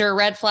major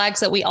red flags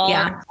that we all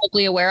are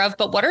probably aware of,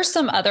 but what are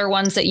some other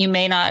ones that you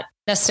may not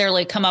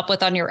necessarily come up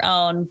with on your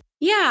own?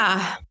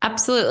 Yeah,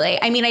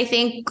 absolutely. I mean, I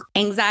think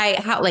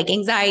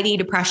anxiety,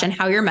 depression,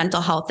 how your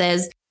mental health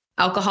is,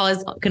 alcohol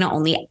is going to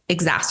only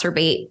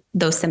exacerbate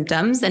those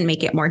symptoms and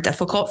make it more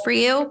difficult for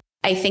you.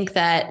 I think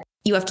that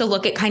you have to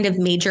look at kind of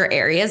major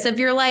areas of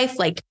your life,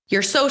 like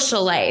your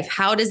social life.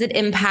 How does it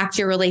impact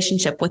your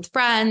relationship with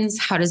friends?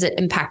 How does it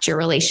impact your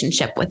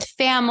relationship with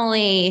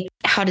family?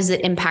 How does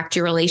it impact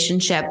your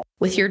relationship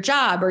with your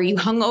job? Are you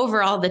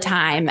hungover all the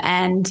time?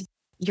 And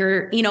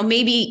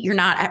maybe you're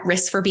not at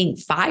risk for being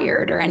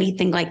fired or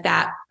anything like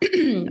that,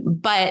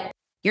 but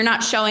you're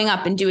not showing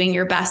up and doing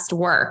your best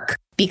work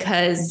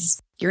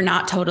because you're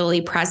not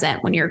totally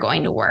present when you're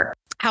going to work.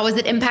 How is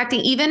it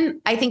impacting?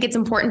 I think it's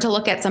important to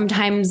look at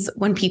sometimes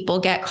when people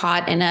get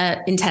caught in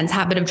an intense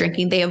habit of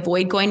drinking, they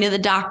avoid going to the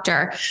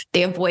doctor,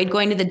 they avoid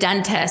going to the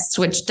dentist,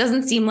 which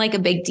doesn't seem like a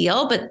big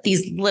deal, but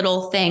these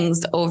little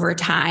things over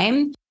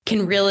time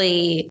can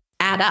really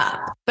add up.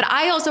 But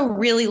I also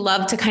really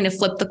love to kind of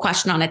flip the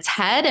question on its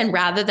head. And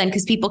rather than,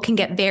 because people can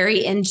get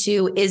very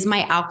into, is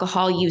my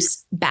alcohol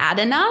use bad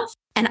enough?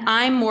 And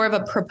I'm more of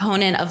a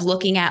proponent of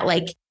looking at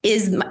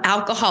is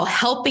alcohol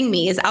helping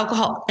me? Is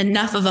alcohol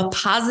enough of a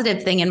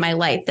positive thing in my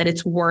life that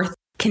it's worth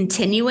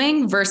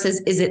continuing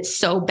versus is it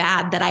so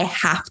bad that I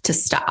have to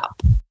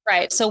stop?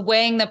 Right. So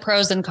weighing the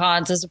pros and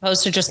cons as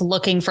opposed to just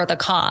looking for the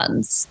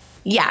cons.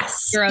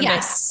 Yes.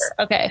 Yes.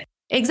 Okay.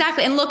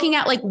 Exactly. And looking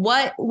at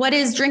what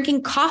is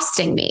drinking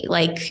costing me?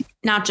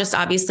 Not just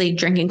obviously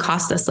drinking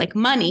costs us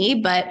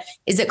money, but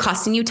is it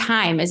costing you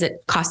time? Is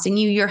it costing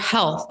you your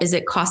health? Is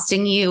it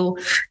costing you,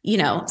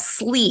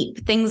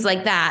 sleep, things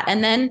like that?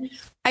 And then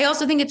I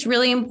also think it's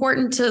really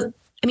important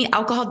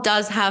alcohol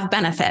does have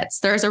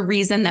benefits. There's a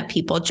reason that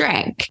people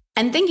drink,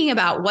 and thinking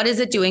about what is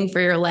it doing for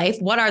your life?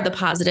 What are the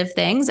positive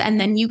things? And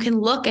then you can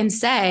look and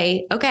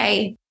say,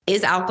 okay,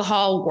 is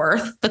alcohol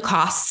worth the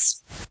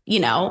costs,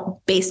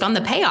 based on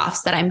the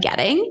payoffs that I'm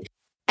getting?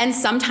 And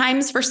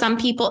sometimes for some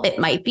people, it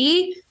might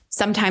be,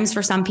 sometimes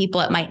for some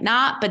people, it might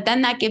not. But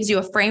then that gives you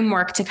a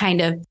framework to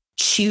kind of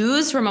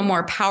choose from a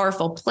more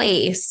powerful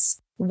place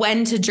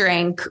when to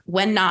drink,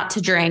 when not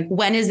to drink,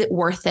 when is it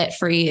worth it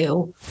for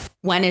you?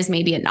 When is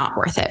maybe it not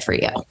worth it for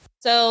you?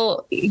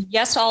 So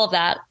yes, to all of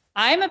that.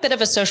 I'm a bit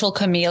of a social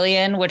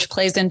chameleon, which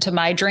plays into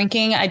my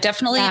drinking. I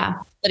definitely am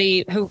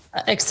somebody who,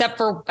 except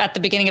for at the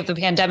beginning of the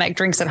pandemic,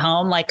 drinks at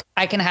home. Like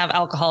I can have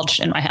alcohol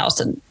in my house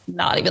and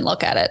not even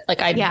look at it.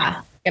 Like I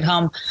get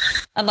home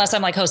unless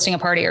I'm like hosting a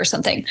party or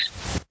something.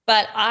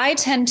 But I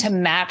tend to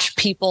match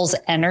people's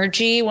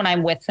energy when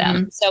I'm with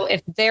them. So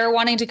if they're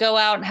wanting to go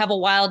out and have a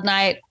wild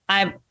night,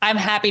 I'm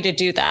happy to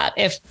do that.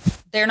 If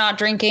they're not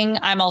drinking,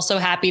 I'm also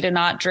happy to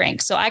not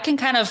drink. So I can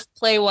kind of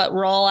play what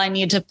role I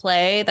need to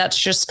play. That's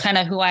just kind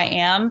of who I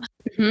am.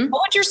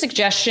 What would your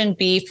suggestion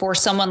be for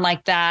someone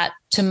like that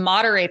to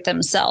moderate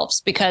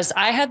themselves? Because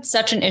I had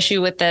such an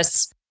issue with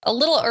this a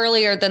little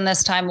earlier than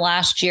this time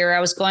last year. I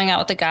was going out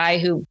with a guy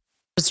who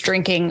was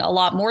drinking a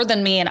lot more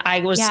than me. And I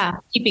was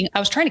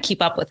trying to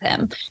keep up with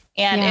him.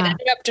 And it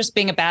ended up just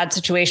being a bad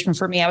situation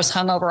for me. I was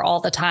hungover all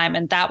the time.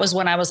 And that was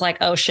when I was like,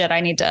 oh shit,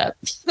 I need to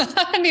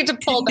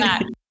pull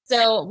back.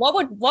 So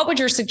what would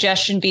your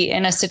suggestion be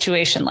in a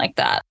situation like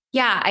that?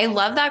 Yeah, I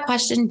love that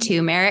question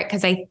too, Merritt,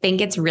 because I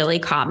think it's really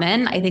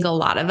common. I think a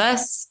lot of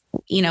us,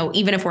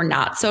 even if we're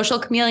not social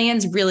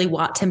chameleons, really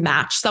want to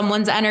match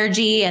someone's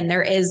energy. And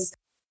there is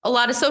a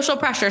lot of social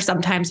pressure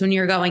sometimes when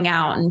you're going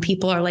out and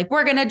people are like,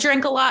 we're going to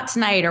drink a lot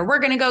tonight, or we're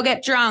going to go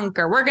get drunk,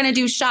 or we're going to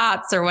do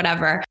shots or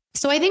whatever.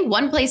 So I think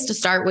one place to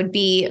start would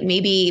be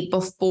maybe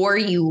before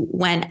you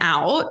went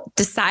out,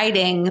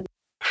 deciding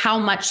how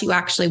much you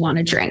actually want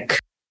to drink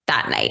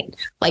that night.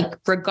 Like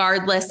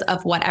regardless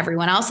of what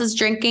everyone else is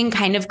drinking,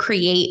 kind of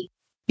create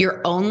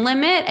your own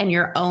limit and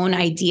your own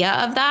idea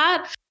of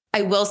that.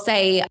 I will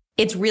say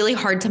it's really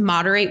hard to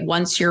moderate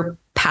once you're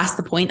past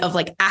the point of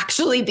like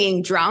actually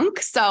being drunk.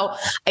 So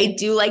I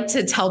do like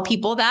to tell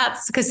people that,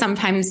 because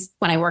sometimes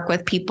when I work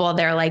with people,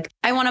 they're like,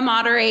 I want to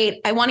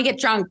moderate, I want to get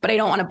drunk, but I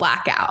don't want to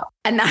black out.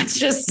 And that's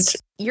just,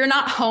 you're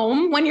not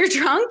home when you're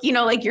drunk,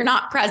 like you're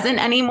not present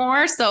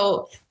anymore.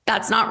 So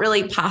that's not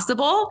really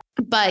possible,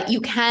 but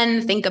you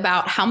can think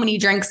about how many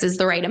drinks is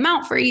the right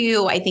amount for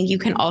you. I think you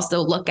can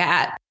also look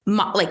at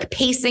like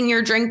pacing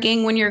your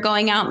drinking when you're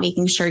going out,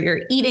 making sure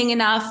you're eating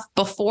enough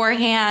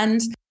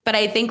beforehand. But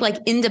I think like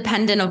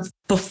independent of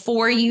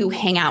before you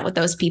hang out with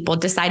those people,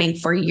 deciding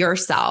for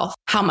yourself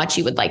how much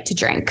you would like to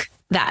drink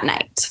that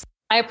night.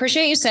 I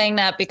appreciate you saying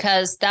that,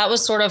 because that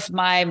was sort of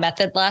my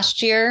method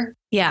last year.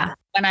 Yeah.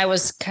 When I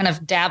was kind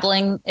of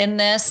dabbling in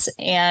this,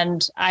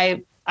 and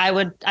I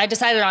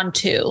decided on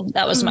 2.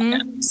 That was my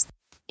goodness.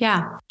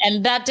 Yeah.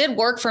 And that did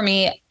work for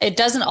me. It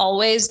doesn't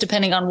always,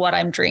 depending on what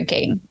I'm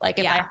drinking. Like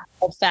if I'm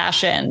old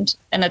fashioned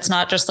and it's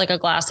not just like a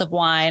glass of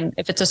wine,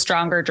 if it's a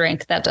stronger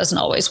drink, that doesn't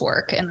always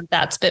work. And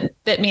that's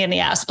bit me in the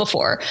ass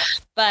before.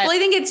 But I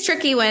think it's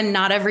tricky when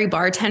not every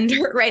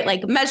bartender, right,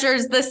 like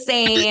measures the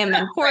same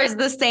and pours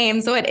the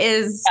same. So it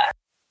is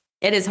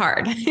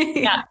hard.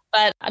 Yeah.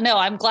 But no,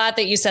 I'm glad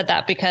that you said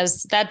that,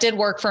 because that did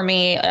work for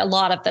me a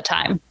lot of the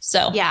time.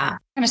 So yeah.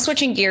 Kind of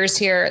switching gears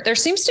here, there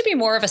seems to be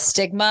more of a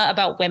stigma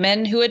about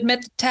women who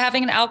admit to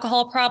having an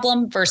alcohol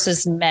problem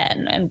versus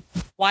men. And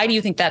why do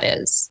you think that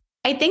is?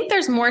 I think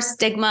there's more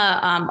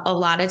stigma a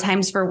lot of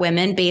times for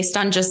women based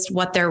on just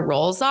what their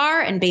roles are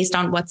and based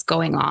on what's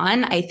going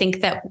on. I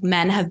think that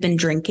men have been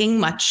drinking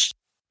much,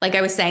 like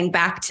I was saying,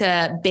 back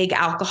to big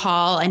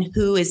alcohol and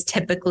who is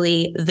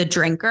typically the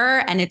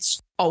drinker. And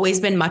it's always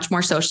been much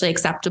more socially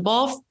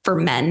acceptable for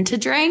men to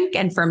drink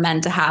and for men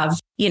to have,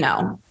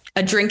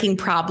 a drinking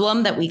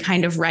problem that we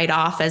kind of write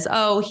off as,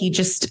 oh, he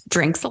just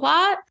drinks a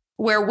lot.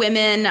 Where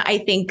women, I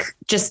think,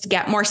 just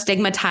get more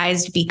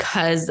stigmatized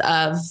because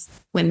of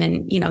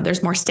women,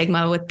 there's more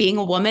stigma with being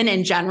a woman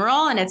in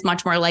general. And it's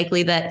much more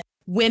likely that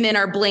women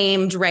are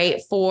blamed,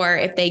 right, for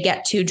if they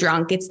get too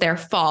drunk, it's their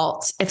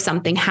fault. If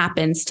something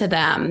happens to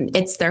them,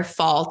 it's their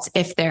fault.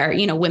 If they're,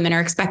 women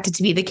are expected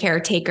to be the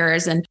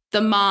caretakers and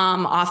the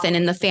mom often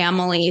in the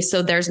family.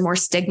 So there's more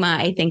stigma,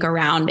 I think,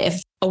 around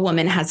if a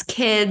woman has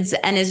kids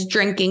and is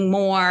drinking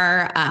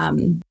more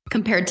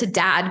compared to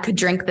dad could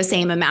drink the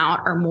same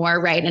amount or more,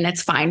 right? And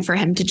it's fine for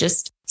him to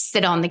just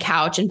sit on the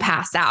couch and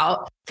pass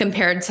out,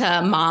 compared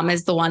to mom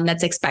is the one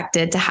that's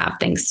expected to have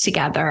things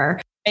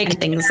together. And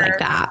things like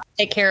that.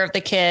 Take care of the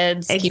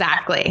kids.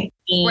 Exactly.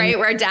 Right.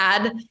 Where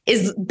dad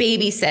is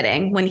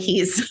babysitting when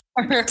he's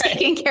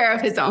taking care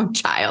of his own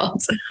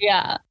child.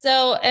 Yeah.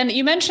 So, and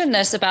you mentioned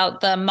this about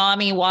the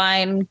mommy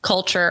wine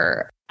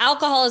culture.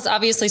 Alcohol is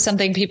obviously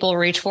something people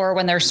reach for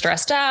when they're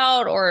stressed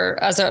out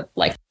or as a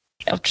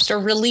just a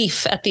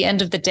relief at the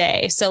end of the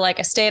day. So like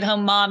a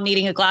stay-at-home mom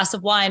needing a glass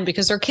of wine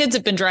because her kids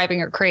have been driving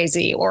her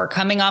crazy, or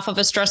coming off of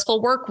a stressful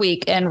work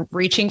week and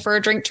reaching for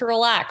a drink to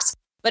relax.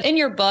 But in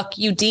your book,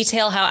 you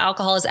detail how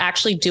alcohol is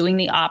actually doing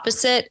the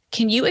opposite.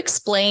 Can you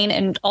explain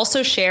and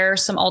also share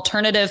some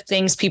alternative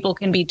things people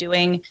can be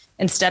doing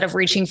instead of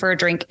reaching for a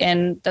drink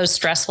in those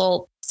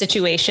stressful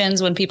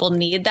situations when people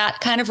need that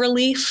kind of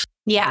relief?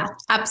 Yeah,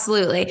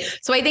 absolutely.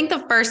 So I think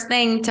the first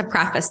thing to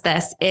preface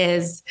this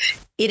is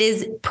it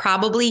is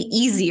probably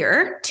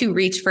easier to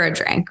reach for a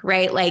drink,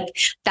 right? Like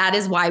that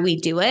is why we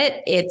do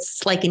it.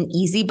 It's like an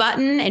easy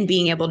button and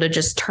being able to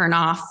just turn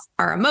off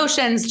our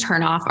emotions,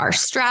 turn off our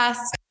stress.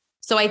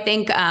 So I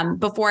think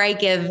before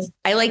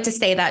I like to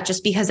say that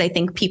just because I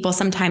think people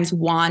sometimes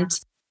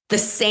want the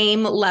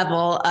same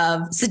level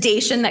of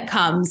sedation that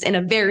comes in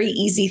a very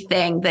easy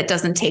thing that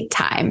doesn't take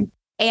time.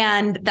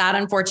 And that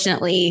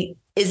unfortunately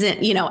isn't,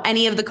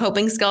 any of the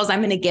coping skills I'm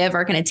going to give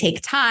are going to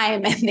take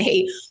time, and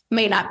they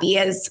may not be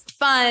as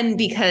fun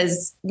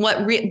because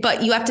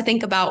but you have to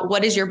think about,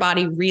 what does your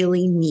body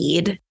really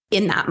need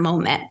in that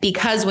moment?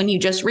 Because when you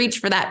just reach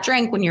for that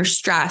drink, when you're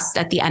stressed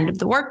at the end of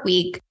the work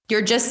week,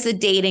 you're just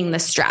sedating the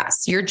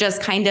stress. You're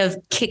just kind of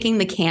kicking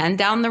the can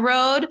down the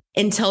road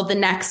until the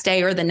next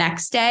day or the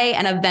next day.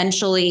 And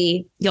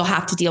eventually you'll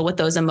have to deal with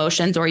those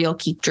emotions, or you'll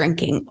keep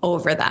drinking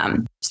over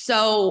them.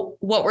 So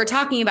what we're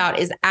talking about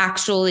is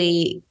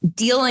actually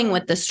dealing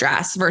with the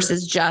stress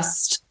versus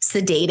just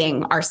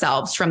sedating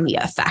ourselves from the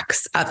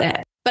effects of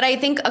it. But I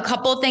think a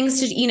couple of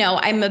things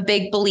I'm a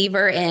big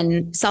believer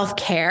in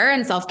self-care,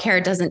 and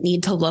self-care doesn't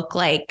need to look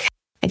like,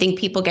 I think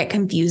people get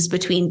confused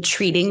between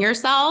treating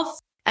yourself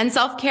and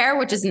self-care,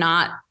 which is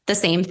not the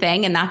same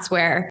thing. And that's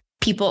where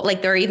people,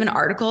 there are even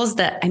articles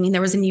that,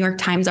 there was a New York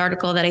Times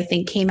article that I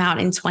think came out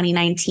in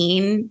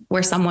 2019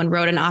 where someone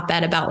wrote an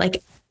op-ed about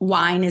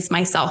wine is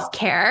my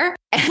self-care.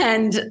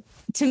 And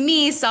to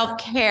me,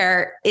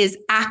 self-care is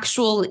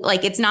actually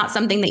it's not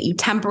something that you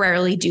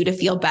temporarily do to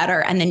feel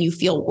better and then you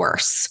feel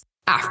worse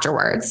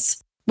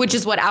afterwards, which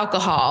is what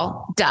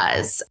alcohol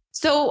does.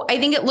 So I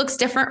think it looks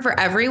different for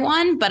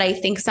everyone, but I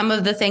think some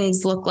of the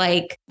things look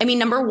like,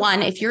 number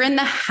one, if you're in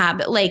the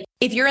habit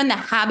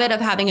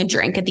of having a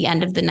drink at the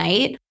end of the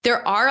night,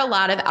 there are a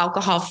lot of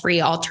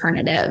alcohol-free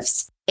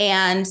alternatives.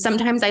 And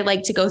sometimes I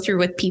like to go through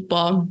with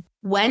people,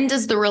 when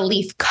does the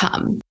relief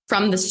come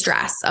from the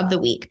stress of the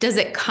week? Does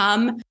it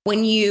come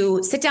when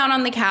you sit down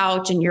on the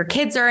couch and your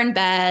kids are in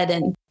bed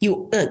and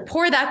you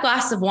pour that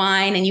glass of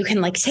wine and you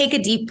can take a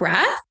deep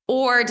breath?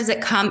 Or does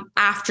it come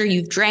after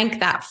you've drank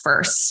that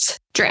first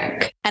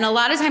drink? And a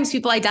lot of times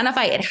people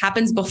identify it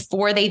happens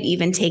before they've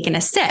even taken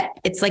a sip.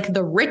 It's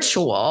the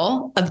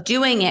ritual of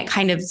doing it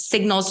kind of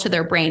signals to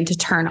their brain to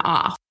turn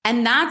off.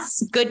 And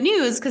that's good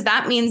news, because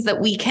that means that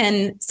we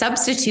can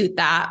substitute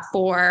that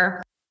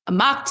for a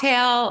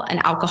mocktail, an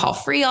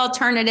alcohol-free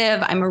alternative.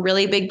 I'm a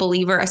really big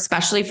believer,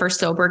 especially for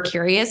sober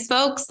curious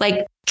folks,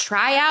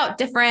 try out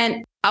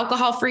different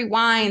alcohol-free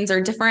wines or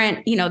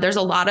different, there's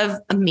a lot of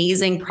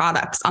amazing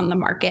products on the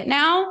market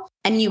now.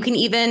 And you can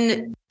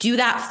even do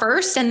that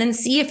first and then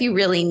see if you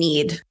really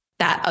need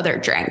that other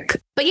drink.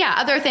 But yeah,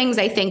 other things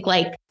I think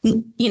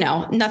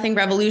nothing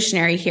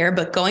revolutionary here,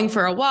 but going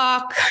for a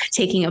walk,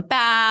 taking a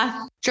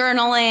bath,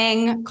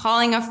 journaling,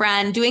 calling a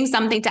friend, doing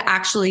something to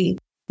actually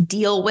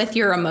deal with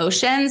your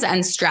emotions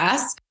and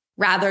stress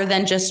rather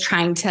than just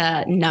trying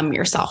to numb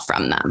yourself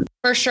from them.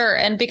 For sure.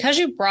 And because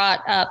you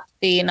brought up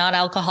the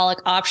non-alcoholic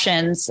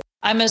options,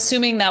 I'm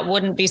assuming that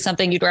wouldn't be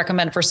something you'd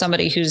recommend for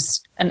somebody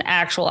who's an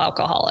actual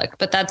alcoholic,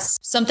 but that's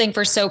something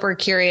for sober,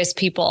 curious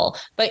people.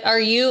 But are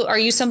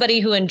you somebody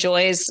who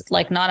enjoys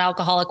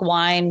non-alcoholic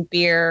wine,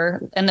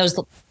 beer, and those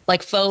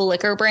faux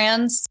liquor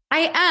brands?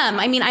 I am.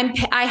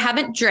 I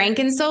haven't drank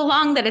in so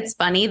long that it's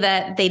funny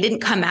that they didn't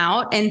come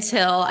out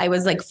until I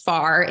was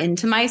far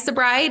into my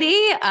sobriety.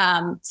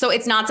 So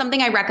it's not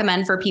something I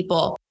recommend for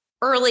people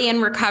early in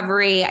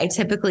recovery. I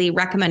typically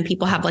recommend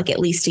people have at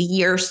least a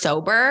year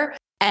sober.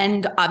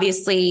 And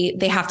obviously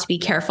they have to be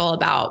careful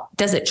about,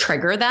 does it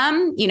trigger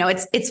them?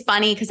 It's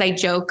funny because I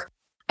joke,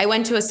 I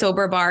went to a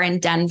sober bar in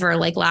Denver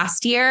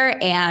last year,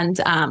 and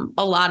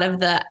a lot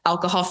of the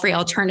alcohol-free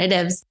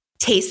alternatives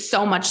taste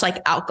so much like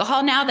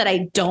alcohol now that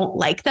I don't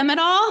like them at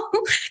all.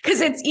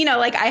 Cause it's,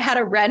 I had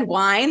a red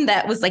wine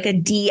that was a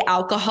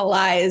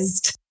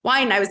de-alcoholized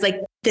wine. I was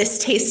this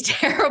tastes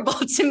terrible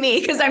to me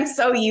because I'm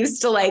so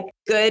used to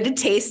good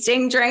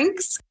tasting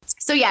drinks.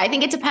 So yeah, I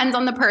think it depends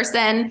on the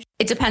person.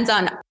 It depends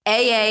on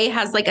AA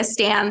has a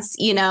stance,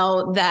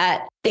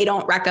 that they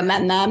don't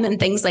recommend them and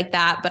things like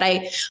that. But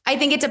I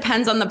think it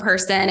depends on the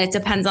person. It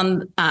depends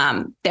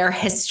on their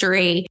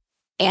history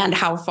and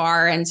how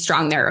far and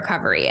strong their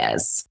recovery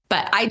is.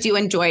 But I do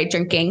enjoy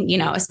drinking,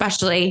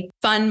 especially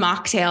fun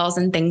mocktails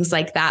and things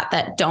like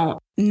that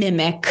don't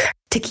mimic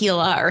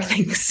tequila or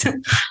things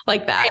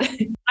like that.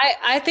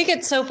 I think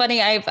it's so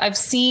funny. I've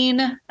seen,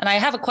 and I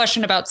have a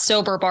question about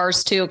sober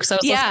bars too, because I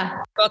was listening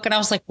to the book and I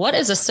was like, what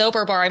is a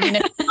sober bar?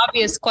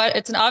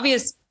 It's an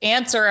obvious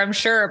answer, I'm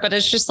sure, but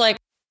it's just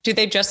do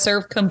they just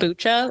serve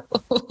kombucha?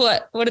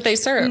 What do they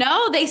serve?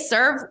 No, they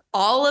serve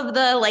all of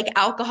the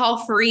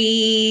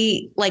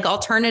alcohol-free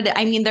alternative.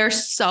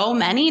 There's so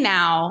many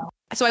now.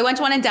 So I went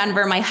to one in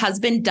Denver. My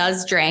husband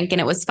does drink,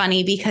 and it was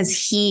funny because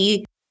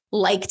he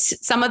liked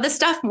some of the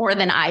stuff more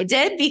than I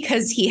did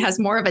because he has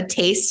more of a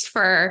taste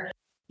for,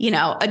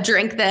 a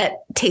drink that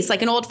tastes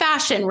like an old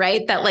fashioned,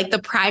 right? That the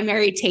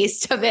primary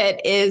taste of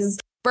it is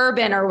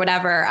bourbon or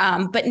whatever.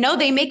 But no,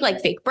 they make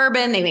fake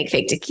bourbon. They make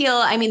fake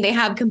tequila. They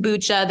have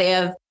kombucha. They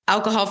have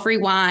alcohol-free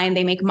wine.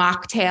 They make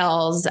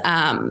mocktails.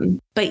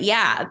 But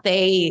yeah,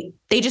 they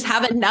just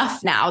have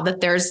enough now that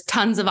there's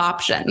tons of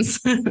options.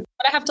 But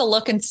I have to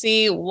look and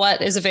see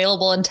what is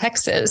available in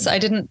Texas.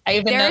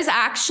 There's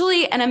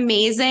actually an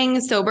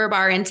amazing sober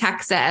bar in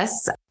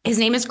Texas. His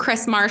name is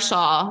Chris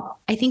Marshall.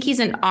 I think he's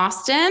in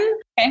Austin.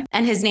 Okay.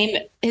 And his name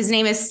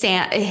is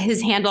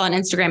his handle on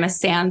Instagram is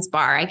Sans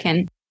Bar. I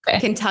can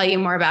tell you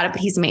more about it,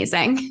 but he's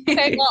amazing.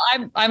 Okay.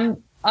 Well,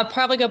 I'll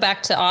probably go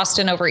back to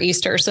Austin over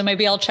Easter, so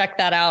maybe I'll check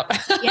that out.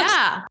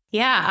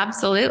 Yeah,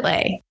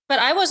 absolutely. But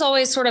I was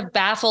always sort of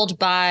baffled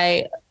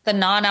by the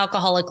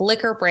non-alcoholic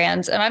liquor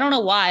brands. And I don't know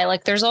why.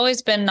 Like, there's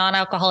always been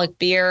non-alcoholic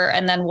beer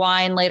and then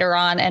wine later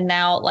on. And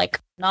now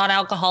like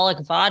non-alcoholic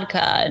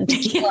vodka and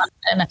tequila.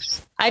 And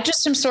I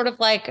just am sort of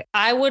like,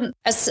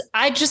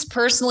 I just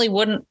personally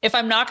wouldn't, if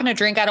I'm not going to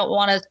drink, I don't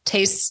want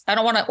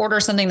to order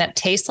something that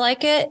tastes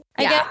like it.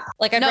 I guess.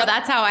 Like,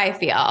 that's how I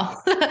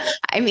feel.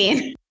 I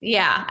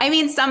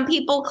mean, some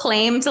people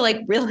claim to like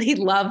really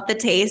love the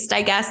taste,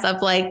 I guess,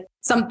 of like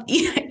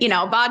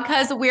vodka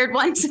is a weird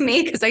one to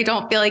me because I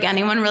don't feel like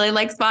anyone really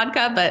likes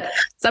vodka, but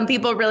some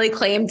people really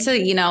claim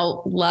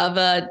to, love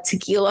a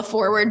tequila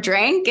forward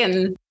drink,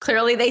 and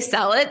clearly they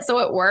sell it. So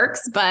it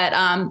works. But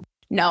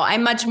no,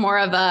 I'm much more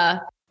of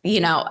I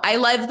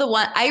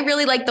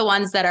really like the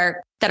ones that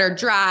are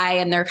dry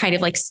and they're kind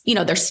of like,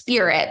 they're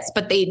spirits,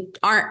 but they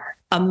aren't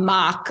a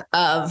mock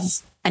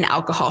of an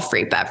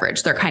alcohol-free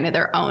beverage. They're kind of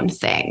their own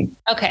thing.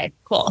 Okay,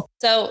 cool.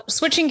 So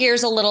switching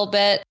gears a little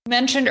bit, you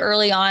mentioned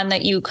early on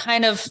that you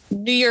kind of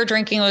knew your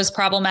drinking was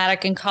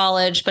problematic in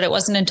college, but it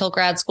wasn't until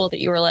grad school that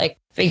you were like,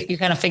 you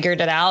kind of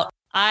figured it out.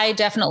 I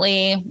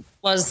definitely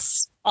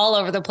was all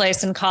over the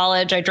place in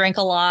college. I drank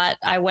a lot.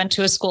 I went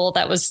to a school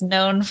that was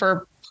known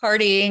for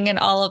partying and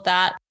all of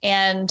that.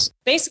 And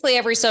basically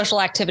every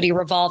social activity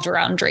revolved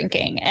around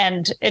drinking.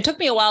 And it took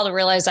me a while to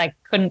realize I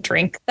couldn't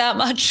drink that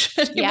much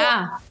anymore.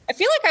 Yeah. I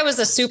feel like I was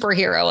a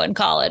superhero in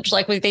college,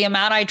 like with the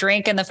amount I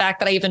drank and the fact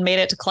that I even made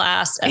it to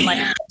class and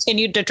like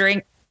continued to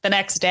drink the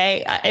next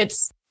day.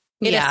 It's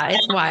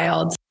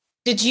wild.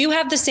 Did you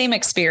have the same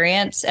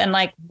experience? And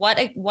like, what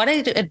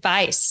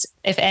advice,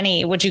 if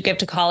any, would you give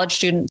to college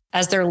students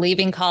as they're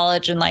leaving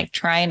college and like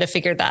trying to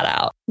figure that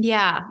out?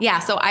 Yeah.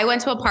 So I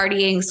went to a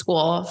partying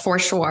school for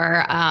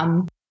sure.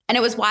 And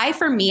it was why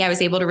for me, I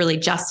was able to really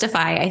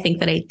justify, I think,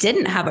 that I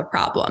didn't have a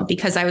problem,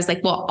 because I was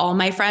like, well, all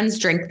my friends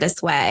drink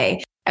this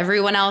way.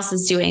 Everyone else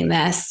is doing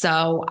this,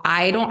 so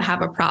I don't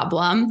have a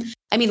problem.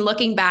 I mean,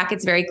 looking back,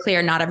 it's very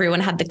clear not everyone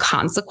had the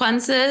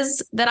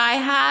consequences that I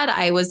had.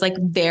 I was like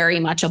very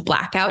much a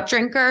blackout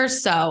drinker.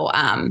 So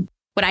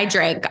when I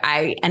drank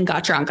and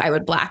got drunk, I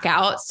would black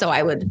out. So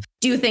I would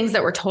do things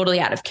that were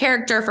totally out of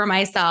character for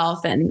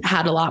myself and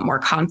had a lot more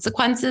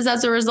consequences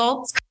as a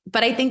result.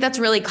 But I think that's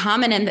really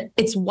common. And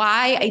it's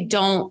why I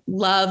don't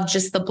love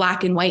just the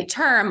black and white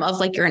term of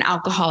like, you're an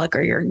alcoholic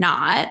or you're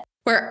not.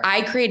 Where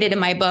I created in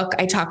my book,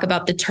 I talk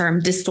about the term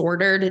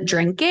disordered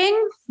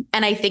drinking.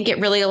 And I think it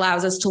really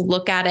allows us to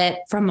look at it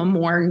from a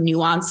more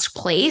nuanced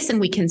place. And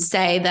we can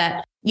say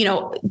that,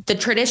 the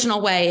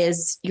traditional way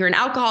is you're an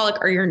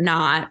alcoholic or you're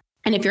not.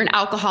 And if you're an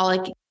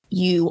alcoholic,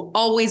 you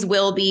always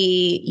will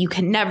be, you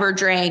can never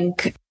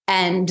drink.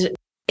 And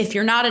if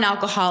you're not an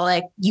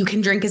alcoholic, you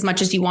can drink as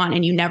much as you want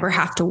and you never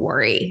have to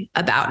worry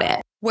about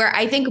it. Where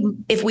I think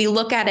if we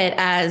look at it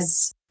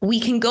as we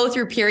can go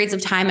through periods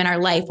of time in our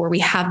life where we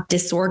have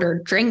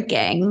disordered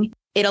drinking,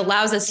 it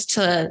allows us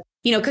to,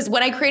 because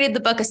when I created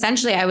the book,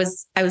 essentially I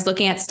was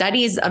looking at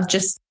studies of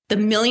just the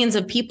millions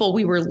of people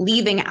we were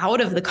leaving out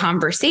of the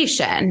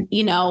conversation.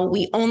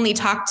 We only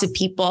talk to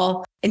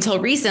people until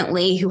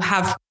recently who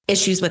have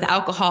issues with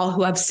alcohol,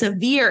 who have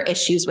severe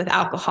issues with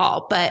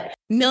alcohol, but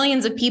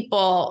millions of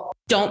people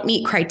don't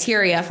meet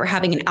criteria for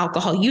having an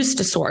alcohol use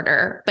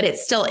disorder, but it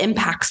still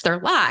impacts their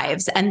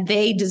lives and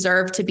they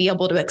deserve to be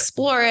able to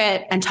explore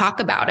it and talk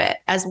about it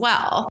as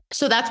well.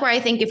 So that's where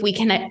I think if we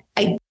can,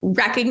 I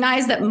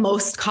recognize that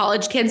most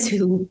college kids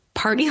who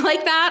party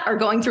like that are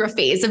going through a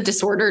phase of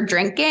disordered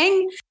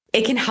drinking.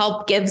 It can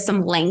help give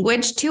some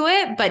language to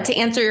it. But to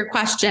answer your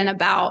question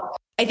about,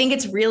 I think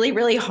it's really,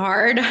 really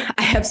hard.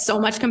 I have so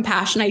much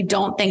compassion. I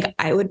don't think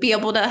I would be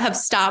able to have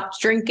stopped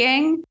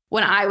drinking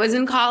when I was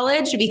in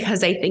college,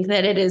 because I think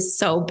that it is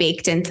so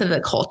baked into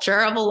the culture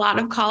of a lot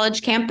of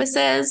college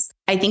campuses.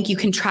 I think you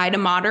can try to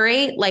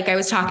moderate, like I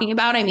was talking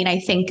about. I mean, I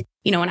think,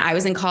 when I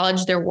was in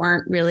college, there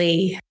weren't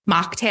really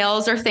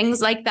mocktails or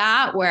things like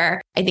that,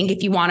 where I think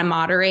if you want to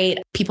moderate,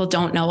 people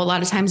don't know a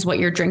lot of times what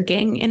you're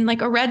drinking in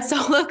like a red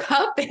Solo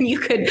cup and you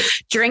could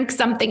drink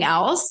something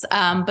else.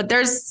 But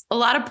there's a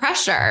lot of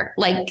pressure,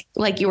 like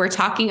you were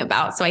talking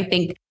about. So I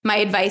think my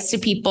advice to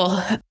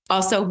people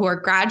also who are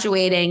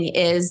graduating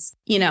is,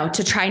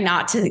 to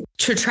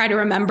try to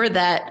remember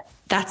that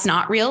that's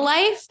not real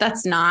life.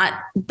 That's not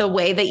the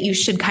way that you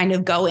should kind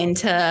of go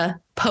into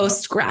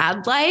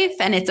post-grad life.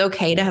 And it's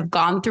okay to have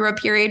gone through a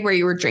period where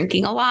you were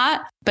drinking a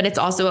lot, but it's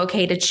also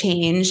okay to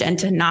change and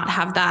to not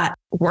have that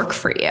work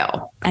for you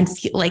and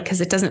feel like,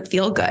 because it doesn't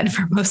feel good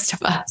for most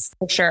of us.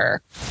 For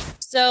sure.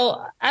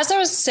 So, as I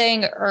was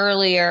saying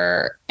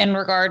earlier, in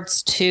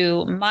regards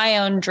to my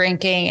own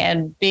drinking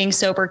and being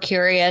sober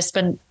curious,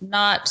 but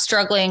not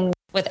struggling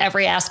with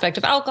every aspect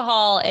of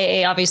alcohol,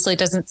 AA obviously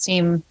doesn't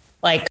seem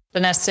like the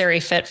necessary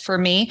fit for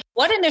me.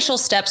 What initial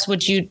steps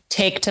would you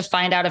take to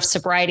find out if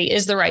sobriety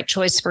is the right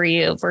choice for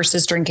you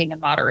versus drinking in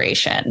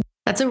moderation?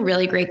 That's a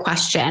really great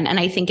question. And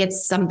I think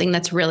it's something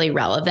that's really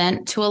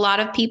relevant to a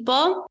lot of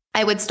people.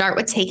 I would start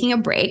with taking a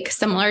break,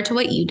 similar to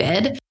what you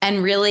did,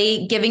 and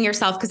really giving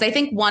yourself, because I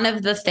think one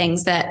of the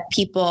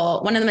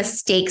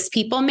mistakes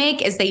people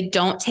make is they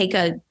don't take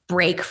a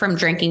break from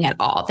drinking at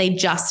all. They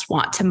just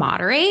want to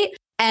moderate.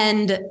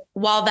 And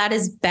while that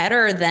is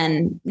better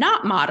than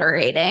not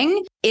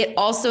moderating, it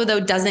also, though,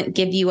 doesn't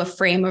give you a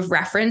frame of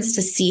reference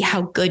to see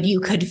how good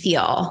you could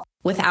feel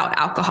without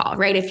alcohol,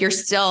 right? If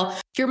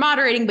you're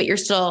moderating, but you're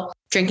still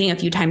drinking a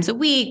few times a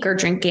week or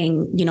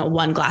drinking,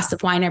 one glass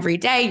of wine every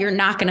day, you're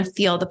not going to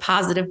feel the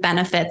positive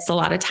benefits a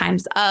lot of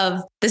times of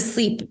the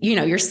sleep,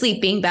 your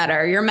sleep being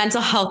better, your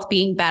mental health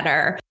being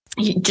better,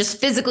 just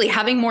physically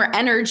having more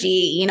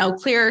energy,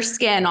 clearer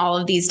skin, all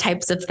of these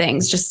types of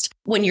things, just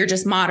when you're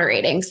just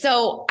moderating.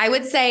 So I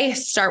would say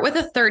start with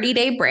a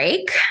 30-day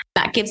break.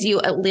 That gives you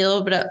a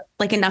little bit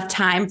of enough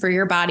time for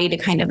your body to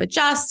kind of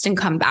adjust and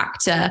come back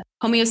to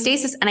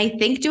homeostasis. And I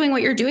think doing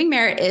what you're doing,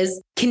 Merritt,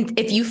 is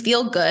if you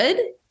feel good,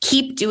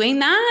 keep doing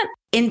that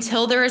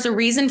until there is a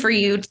reason for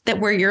you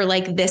where you're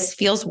like, this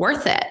feels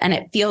worth it. And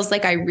it feels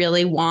like I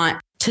really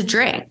want to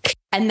drink.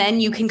 And then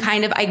you can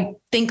kind of, I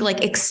think,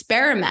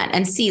 experiment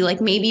and see,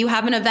 maybe you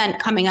have an event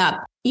coming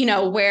up,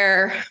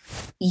 where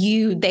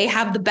they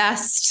have the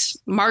best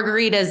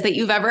margaritas that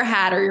you've ever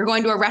had, or you're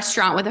going to a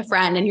restaurant with a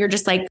friend and you're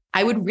just like,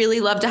 I would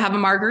really love to have a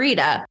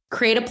margarita.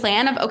 Create a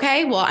plan of,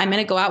 okay, well, I'm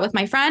going to go out with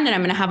my friend and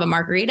I'm going to have a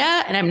margarita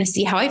and I'm going to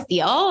see how I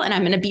feel. And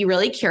I'm going to be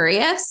really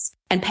curious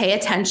and pay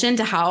attention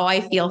to how I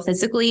feel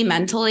physically,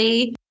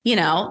 mentally,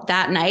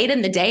 that night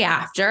and the day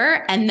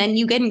after. And then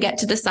you can get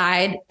to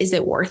decide, is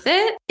it worth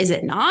it? Is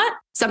it not?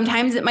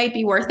 Sometimes it might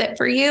be worth it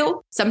for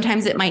you.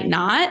 Sometimes it might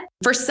not.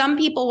 For some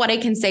people, what I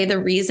can say, the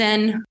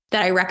reason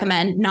that I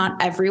recommend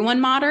not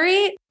everyone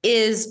moderate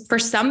is for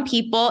some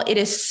people, it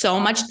is so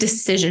much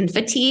decision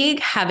fatigue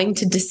having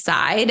to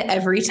decide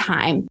every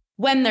time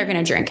when they're going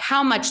to drink,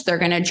 how much they're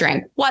going to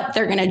drink, what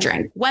they're going to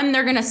drink, when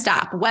they're going to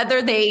stop,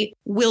 whether they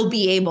will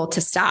be able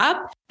to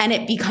stop. And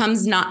it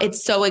becomes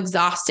it's so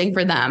exhausting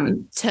for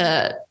them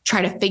to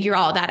try to figure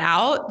all that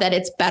out that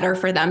it's better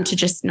for them to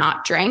just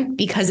not drink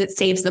because it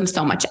saves them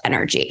so much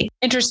energy.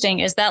 Interesting.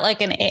 Is that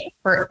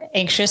for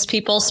anxious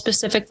people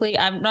specifically?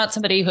 I'm not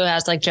somebody who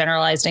has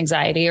generalized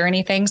anxiety or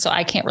anything, so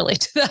I can't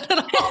relate to that at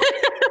all.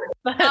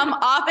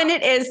 Often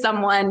it is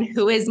someone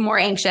who is more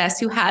anxious,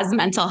 who has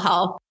mental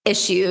health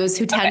issues,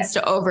 who tends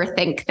to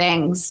overthink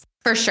things.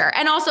 For sure.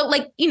 And also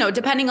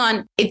depending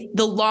on if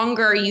the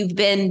longer you've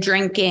been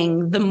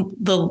drinking,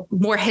 the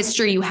more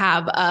history you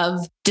have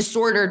of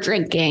disorder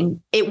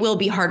drinking, it will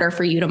be harder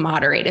for you to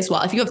moderate as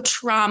well. If you have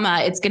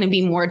trauma, it's going to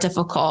be more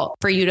difficult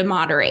for you to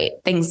moderate,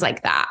 things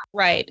like that.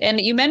 Right.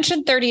 And you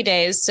mentioned 30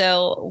 days.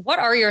 So what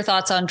are your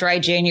thoughts on dry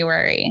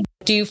January?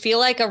 Do you feel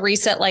like a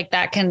reset like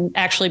that can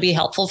actually be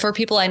helpful for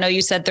people? I know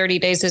you said 30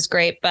 days is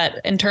great, but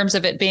in terms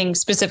of it being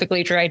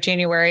specifically dry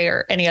January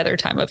or any other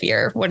time of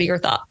year, what are your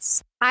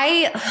thoughts?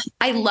 I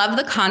love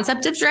the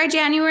concept of dry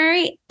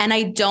January, and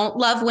I don't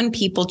love when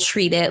people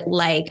treat it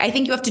I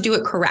think you have to do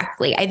it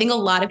correctly. I think a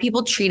lot of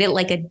people treat it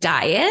like a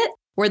diet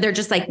where they're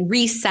just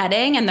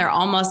resetting and they're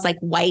almost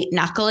white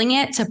knuckling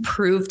it to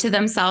prove to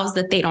themselves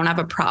that they don't have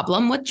a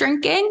problem with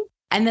drinking.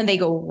 And then they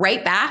go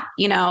right back,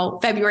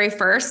 February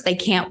 1st, they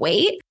can't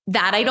wait.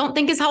 That I don't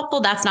think is helpful.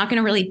 That's not going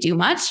to really do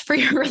much for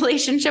your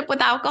relationship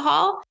with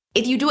alcohol.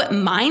 If you do it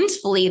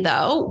mindfully,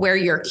 though, where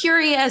you're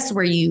curious,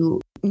 where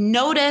you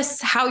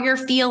notice how you're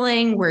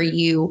feeling, where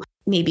you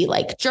maybe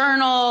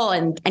journal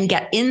and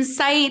get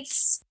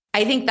insights,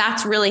 I think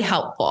that's really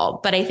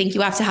helpful. But I think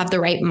you have to have the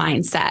right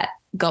mindset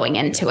going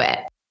into it.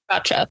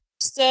 Gotcha.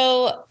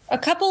 So a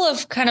couple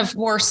of kind of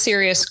more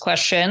serious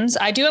questions.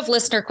 I do have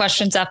listener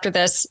questions after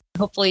this.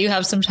 Hopefully you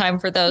have some time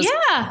for those.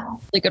 Yeah.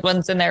 Really good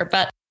ones in there.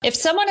 But if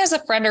someone has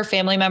a friend or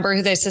family member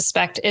who they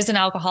suspect is an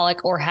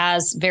alcoholic or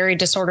has very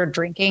disordered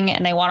drinking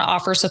and they want to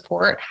offer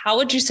support, how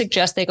would you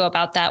suggest they go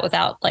about that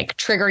without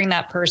triggering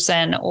that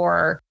person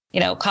or,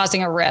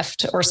 causing a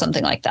rift or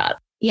something like that?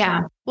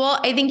 Yeah. Well,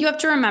 I think you have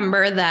to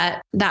remember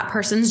that that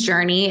person's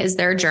journey is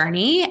their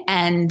journey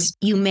and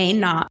you may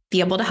not be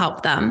able to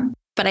help them.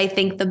 But I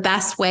think the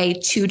best way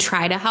to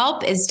try to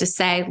help is to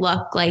say,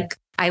 look,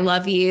 I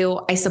love you.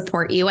 I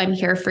support you. I'm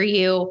here for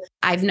you.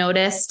 I've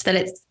noticed that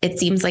it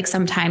seems like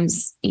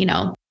sometimes, you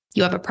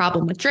have a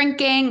problem with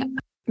drinking.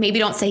 Maybe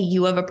don't say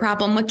you have a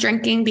problem with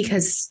drinking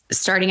because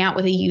starting out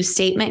with a you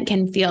statement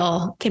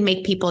can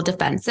make people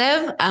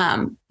defensive.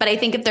 But I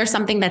think if there's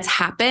something that's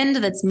happened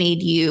that's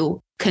made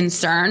you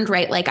concerned,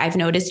 right? I've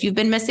noticed you've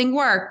been missing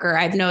work, or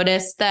I've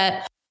noticed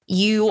that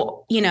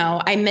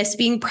I miss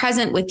being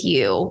present with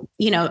you,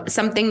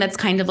 something that's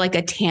kind of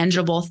a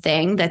tangible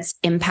thing that's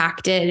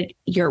impacted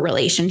your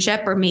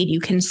relationship or made you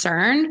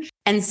concerned,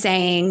 and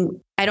saying,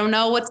 I don't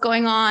know what's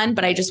going on,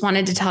 but I just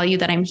wanted to tell you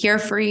that I'm here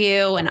for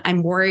you and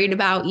I'm worried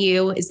about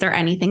you. Is there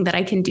anything that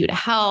I can do to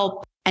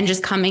help? And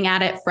just coming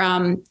at it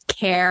from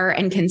care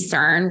and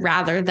concern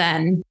rather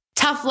than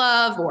tough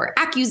love or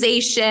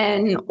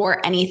accusation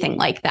or anything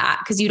like that,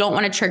 because you don't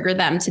want to trigger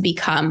them to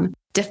become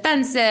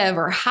defensive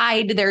or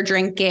hide their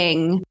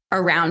drinking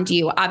around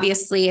you.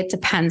 Obviously, it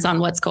depends on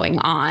what's going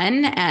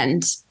on.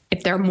 And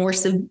if they're more,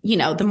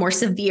 the more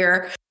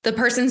severe the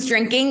person's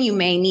drinking, you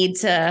may need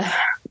to,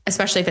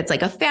 especially if it's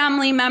like a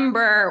family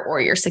member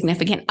or your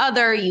significant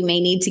other, you may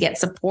need to get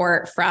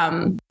support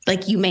from,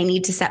 like, you may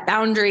need to set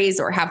boundaries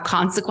or have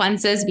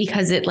consequences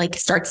because it like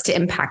starts to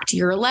impact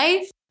your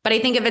life. But I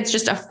think if it's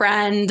just a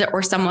friend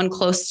or someone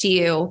close to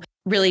you,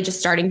 really just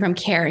starting from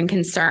care and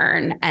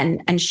concern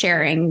and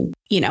sharing,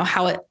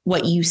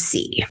 what you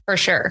see. For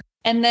sure.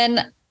 And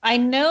then I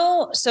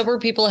know sober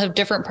people have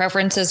different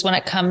preferences when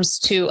it comes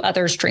to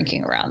others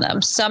drinking around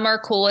them. Some are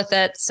cool with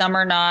it. Some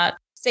are not.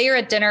 Say you're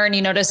at dinner and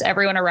you notice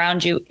everyone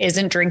around you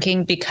isn't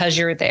drinking because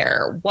you're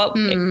there.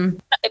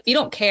 If you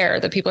don't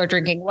care that people are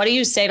drinking, what do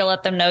you say to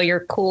let them know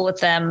you're cool with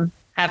them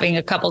having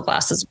a couple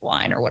glasses of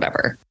wine or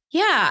whatever?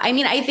 Yeah. I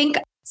mean, I think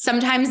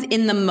sometimes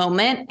in the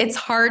moment, it's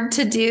hard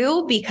to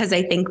do because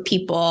I think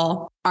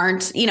people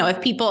aren't,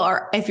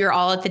 if you're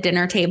all at the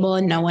dinner table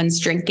and no one's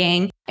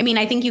drinking, I mean,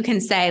 I think you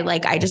can say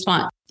like, I just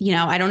want,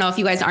 I don't know if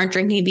you guys aren't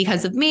drinking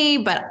because of me,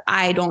 but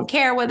I don't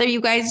care whether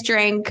you guys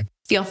drink.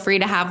 Feel free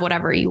to have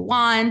whatever you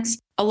want.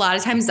 A lot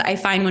of times I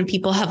find when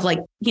people have like,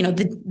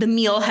 the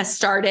meal has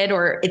started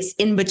or it's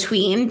in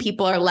between,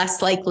 people are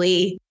less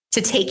likely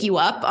to take you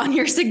up on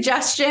your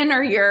suggestion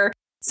or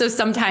so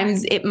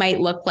sometimes it might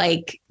look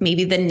like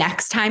maybe the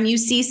next time you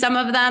see some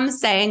of them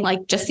saying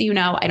like, just so you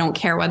know, I don't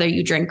care whether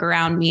you drink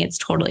around me. It's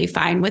totally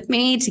fine with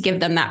me. To give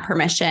them that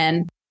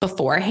permission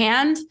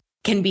beforehand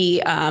can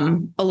be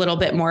a little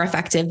bit more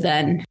effective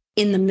than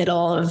in the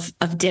middle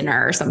of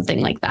dinner or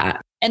something like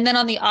that. And then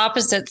on the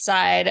opposite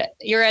side,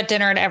 you're at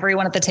dinner and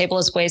everyone at the table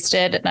is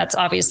wasted. And that's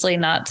obviously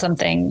not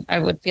something I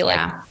would feel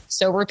like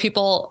sober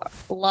people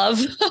love.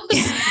 So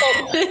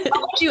how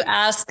would you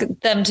ask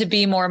them to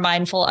be more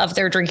mindful of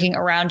their drinking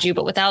around you,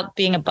 but without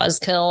being a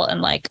buzzkill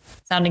and like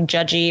sounding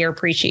judgy or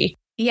preachy?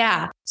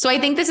 Yeah. So I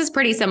think this is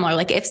pretty similar.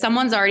 Like if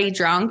someone's already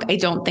drunk, I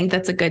don't think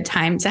that's a good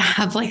time to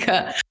have like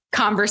a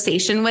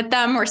conversation with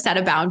them or set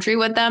a boundary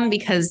with them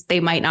because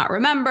they might not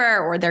remember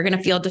or they're going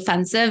to feel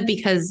defensive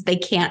because they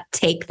can't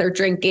take their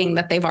drinking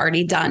that they've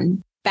already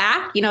done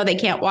back. They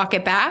can't walk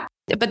it back.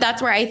 But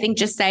that's where I think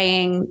just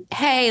saying,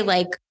 hey,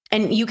 like,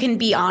 and you can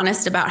be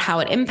honest about how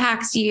it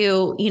impacts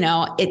you.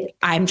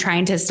 I'm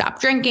trying to stop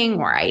drinking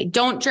or I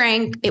don't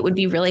drink. It would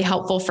be really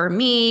helpful for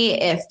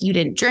me if you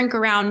didn't drink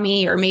around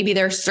me, or maybe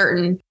there's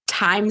certain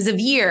times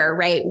of year,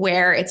 right,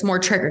 where it's more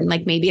triggering.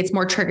 Like maybe it's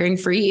more triggering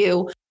for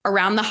you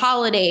around the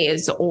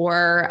holidays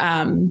or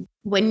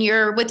when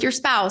you're with your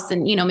spouse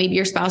and, maybe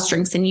your spouse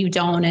drinks and you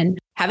don't, and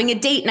having a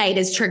date night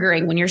is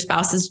triggering when your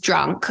spouse is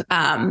drunk.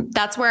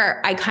 That's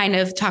where I kind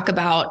of talk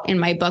about in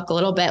my book a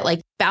little bit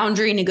like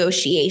boundary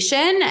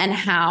negotiation and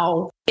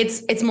how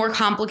it's more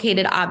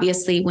complicated,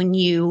 obviously, when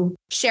you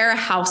share a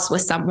house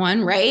with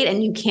someone, right?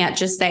 And you can't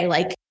just say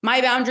like, my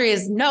boundary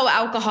is no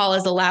alcohol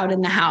is allowed in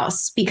the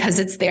house because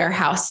it's their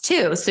house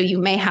too. So you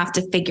may have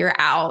to figure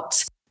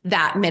out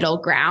that middle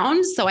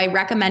ground. So I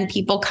recommend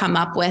people come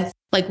up with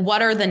like,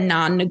 what are the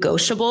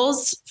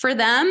non-negotiables for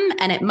them?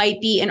 And it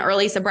might be in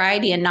early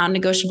sobriety, a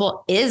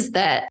non-negotiable is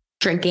that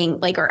drinking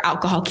like or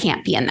alcohol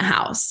can't be in the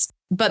house,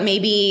 but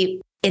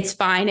maybe it's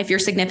fine if your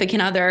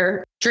significant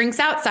other drinks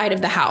outside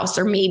of the house,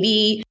 or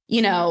maybe,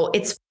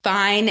 it's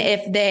fine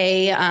if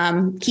they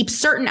keep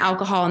certain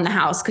alcohol in the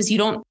house because you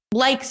don't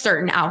like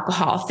certain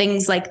alcohol,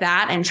 things like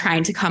that, and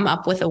trying to come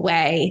up with a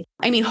way.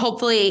 I mean,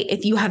 hopefully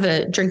if you have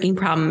a drinking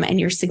problem and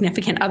your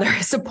significant other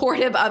is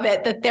supportive of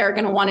it, that they're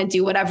going to want to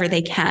do whatever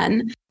they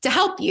can to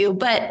help you.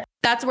 But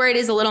that's where it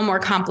is a little more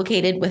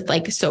complicated with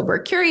like sober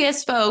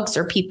curious folks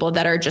or people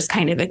that are just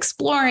kind of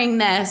exploring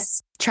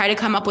this. Try to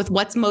come up with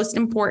what's most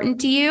important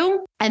to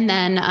you and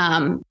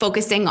then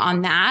focusing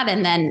on that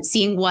and then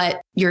seeing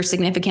what your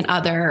significant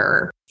other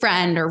or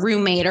friend or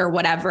roommate or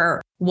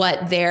whatever,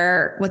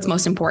 what's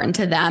most important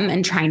to them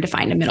and trying to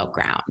find a middle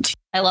ground.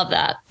 I love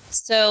that.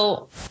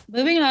 So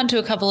moving on to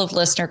a couple of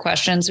listener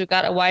questions. We've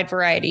got a wide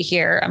variety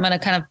here. I'm going to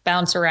kind of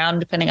bounce around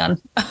depending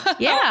on how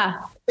the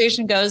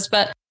conversation goes,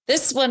 but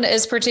this one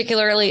is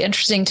particularly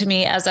interesting to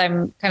me as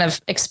I'm kind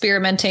of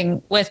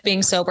experimenting with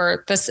being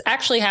sober. This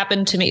actually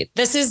happened to me.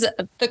 This is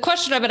the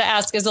question I'm going to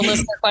ask is a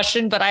listener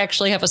question, but I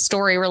actually have a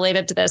story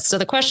related to this. So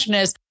the question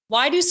is,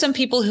 why do some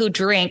people who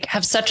drink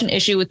have such an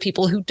issue with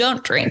people who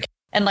don't drink?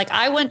 And like,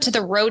 I went to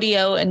the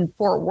rodeo in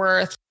Fort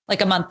Worth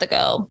like a month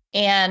ago.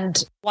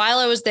 And while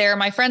I was there,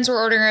 my friends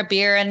were ordering a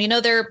beer and,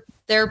 there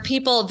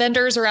are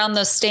vendors around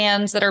the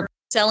stands that are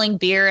selling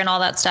beer and all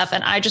that stuff.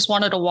 And I just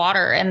wanted a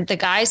water. And the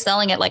guy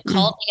selling it like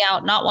called me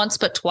out not once,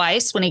 but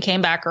twice when he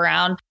came back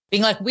around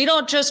being like, we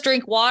don't just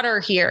drink water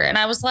here. And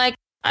I was like,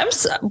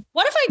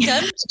 what have I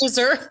done to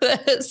deserve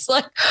this?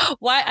 Like,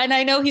 why? And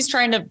I know he's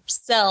trying to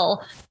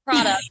sell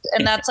product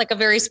and that's like a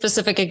very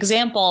specific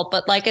example,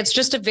 but like, it's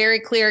just a very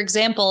clear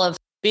example of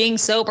being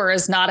sober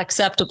is not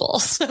acceptable.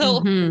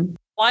 So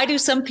why do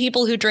some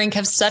people who drink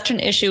have such an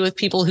issue with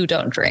people who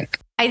don't drink?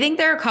 I think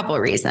there are a couple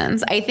of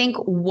reasons. I think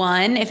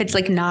one, if it's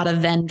like not a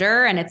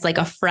vendor and it's like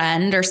a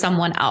friend or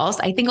someone else,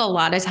 I think a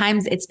lot of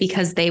times it's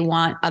because they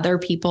want other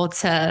people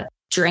to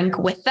drink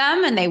with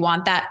them and they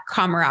want that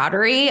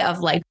camaraderie of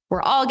like,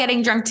 we're all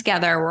getting drunk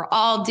together. We're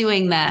all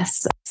doing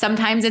this.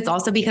 Sometimes it's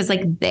also because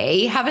like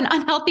they have an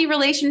unhealthy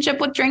relationship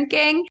with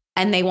drinking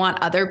and they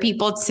want other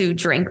people to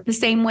drink the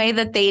same way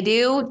that they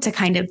do to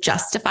kind of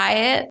justify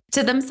it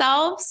to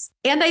themselves.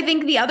 And I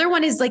think the other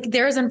one is like,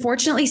 there's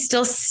unfortunately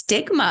still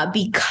stigma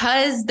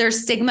because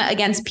there's stigma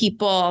against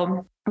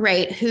people,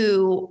 right,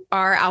 who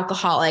are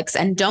alcoholics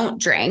and don't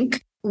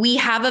drink. We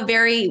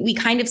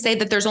kind of say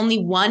that there's only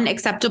one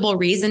acceptable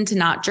reason to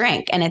not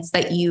drink, and it's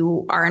that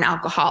you are an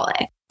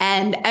alcoholic.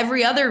 And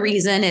every other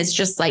reason is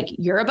just like,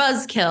 you're a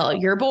buzzkill,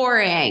 you're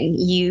boring,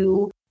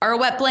 you are a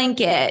wet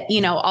blanket,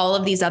 all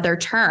of these other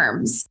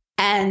terms.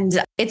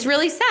 And it's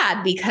really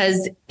sad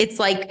because it's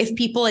like, if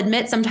people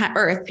admit sometimes,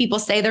 or if people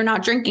say they're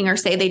not drinking or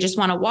say they just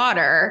want a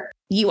water,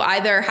 you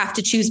either have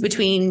to choose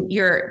between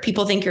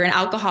people think you're an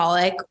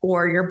alcoholic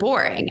or you're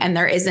boring. And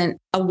there isn't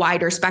a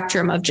wider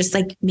spectrum of just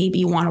like, maybe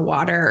you want a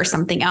water or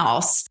something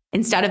else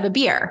instead of a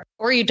beer.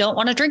 Or you don't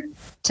want to drink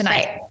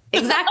tonight. Right.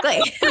 Exactly.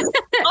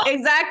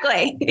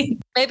 Exactly.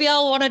 Maybe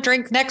I'll want to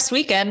drink next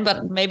weekend,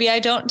 but maybe I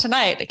don't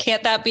tonight.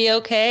 Can't that be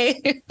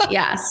okay?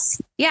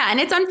 Yes. Yeah. And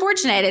it's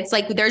unfortunate. It's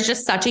like, there's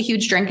just such a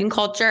huge drinking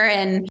culture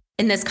in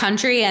this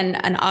country and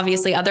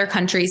obviously other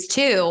countries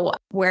too,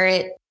 where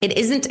it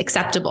isn't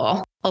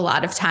acceptable a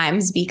lot of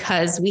times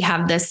because we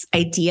have this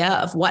idea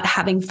of what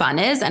having fun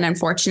is. And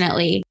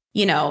unfortunately,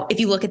 if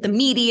you look at the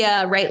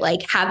media, right,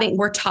 like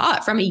we're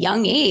taught from a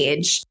young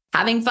age,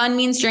 having fun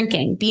means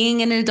drinking,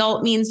 being an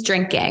adult means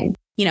drinking,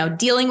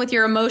 dealing with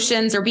your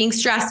emotions or being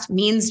stressed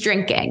means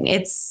drinking.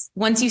 It's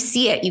once you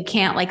see it, you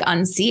can't like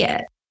unsee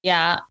it.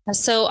 Yeah.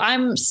 So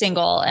I'm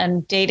single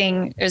and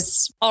dating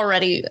is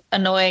already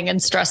annoying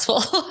and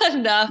stressful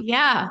enough.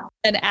 Yeah.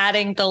 And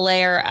adding the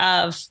layer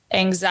of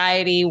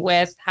anxiety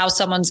with how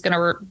someone's going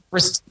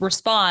to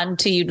respond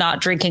to you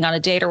not drinking on a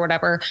date or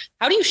whatever.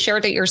 How do you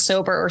share that you're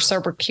sober or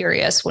sober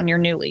curious when you're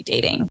newly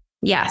dating?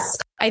 Yes,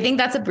 I think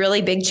that's a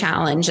really big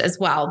challenge as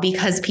well,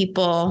 because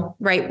people,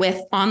 right,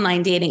 with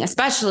online dating,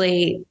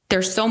 especially,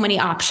 there's so many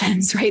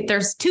options, right?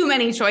 There's too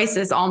many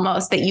choices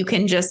almost that you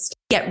can just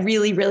get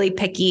really, really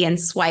picky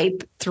and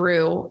swipe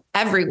through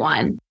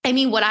everyone. I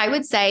mean, what I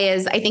would say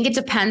is I think it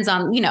depends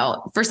on,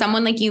 for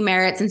someone like you,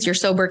 Merritt, since you're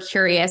sober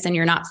curious and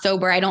you're not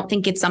sober, I don't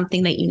think it's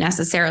something that you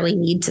necessarily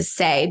need to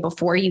say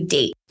before you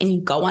date and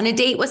you go on a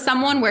date with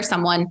someone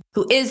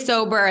who is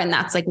sober and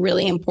that's like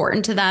really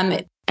important to them.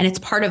 And it's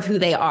part of who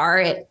they are.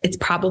 It's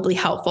probably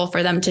helpful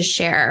for them to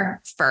share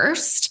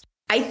first.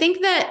 I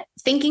think that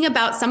thinking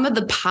about some of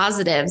the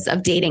positives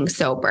of dating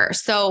sober.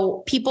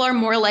 So people are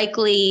more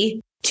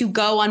likely to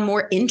go on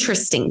more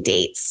interesting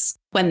dates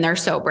when they're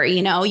sober.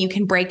 You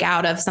can break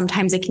out of,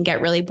 sometimes it can get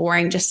really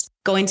boring just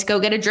going to go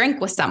get a drink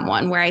with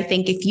someone, where I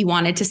think if you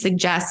wanted to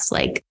suggest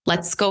like,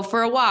 let's go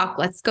for a walk,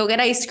 let's go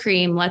get ice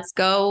cream, let's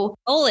go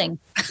bowling.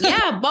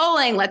 Yeah,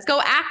 bowling, let's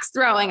go axe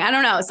throwing. I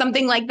don't know,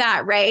 something like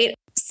that. Right.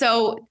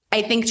 So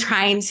I think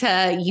trying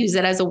to use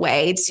it as a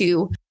way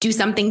to do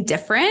something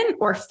different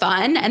or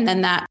fun. And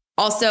then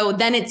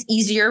then it's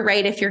easier,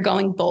 right? If you're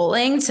going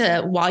bowling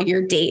while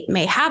your date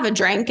may have a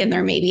drink and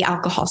there may be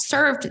alcohol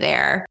served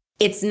there,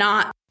 it's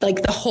not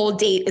like the whole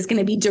date is going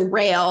to be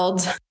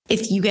derailed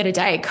if you get a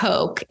Diet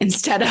Coke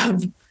instead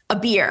of a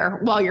beer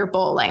while you're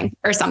bowling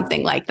or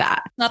something like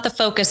that. Not the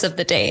focus of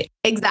the date.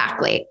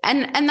 Exactly.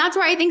 And that's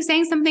where I think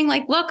saying something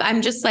like, look,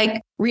 I'm just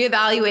like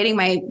reevaluating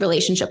my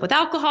relationship with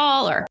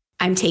alcohol, or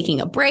I'm taking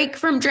a break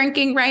from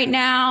drinking right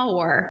now,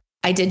 or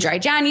I did dry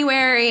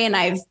January and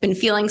I've been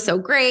feeling so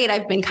great.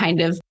 I've been kind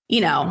of,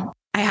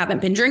 I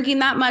haven't been drinking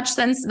that much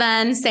since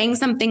then. Saying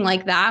something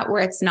like that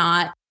where it's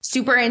not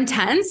super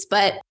intense,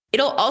 but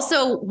it'll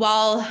also,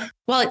 while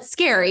it's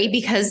scary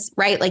because,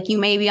 right, like you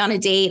may be on a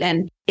date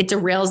and it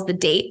derails the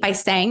date by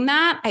saying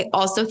that, I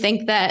also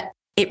think that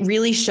it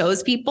really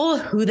shows people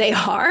who they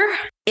are.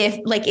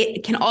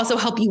 It can also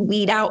help you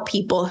weed out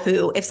people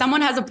who, if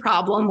someone has a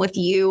problem with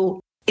you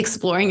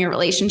exploring your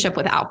relationship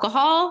with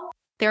alcohol,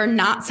 they're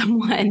not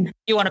someone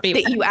you want to be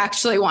that you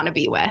actually want to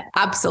be with.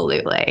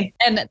 Absolutely.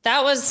 And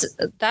that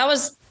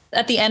was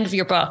at the end of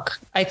your book,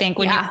 I think,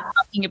 when you're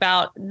talking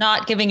about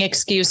not giving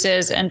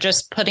excuses and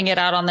just putting it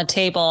out on the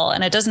table.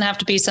 And it doesn't have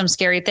to be some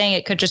scary thing.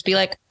 It could just be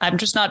like, I'm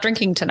just not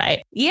drinking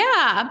tonight.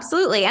 Yeah,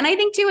 absolutely. And I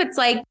think too, it's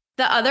like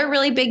the other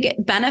really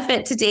big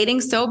benefit to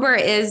dating sober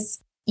is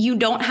you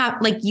don't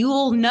have, like,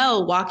 you'll know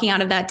walking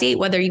out of that date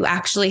whether you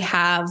actually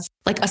have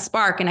like a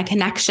spark and a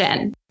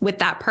connection with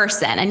that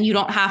person. And you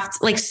don't have to,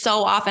 like,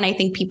 so often I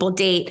think people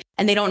date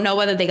and they don't know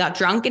whether they got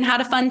drunk and had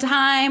a fun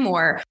time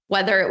or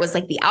whether it was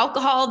like the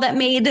alcohol that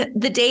made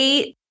the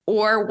date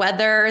or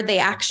whether they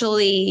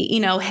actually,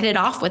 hit it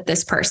off with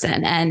this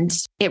person. And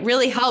it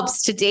really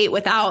helps to date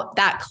without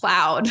that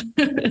cloud.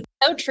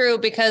 So true,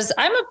 because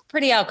I'm a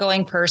pretty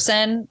outgoing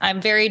person. I'm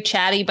very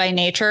chatty by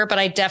nature, but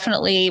I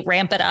definitely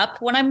ramp it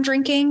up when I'm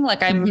drinking.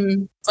 Like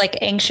I'm like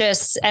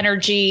anxious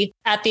energy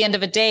at the end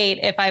of a date.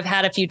 If I've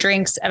had a few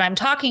drinks and I'm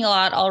talking a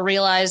lot, I'll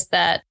realize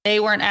that they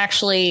weren't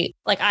actually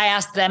like, I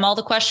asked them all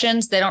the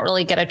questions. They don't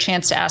really get a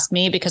chance to ask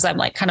me because I'm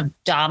like kind of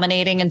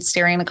dominating and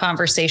steering the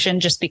conversation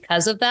just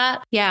because of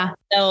that. Yeah.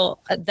 So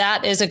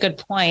that is a good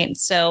point.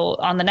 So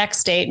on the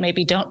next date,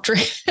 maybe don't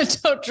drink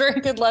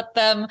and let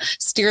them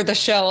steer the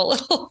show a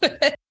little bit.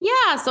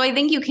 Yeah. So I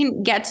think you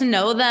can get to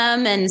know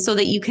them, and so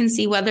that you can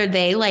see whether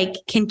they like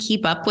can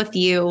keep up with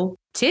you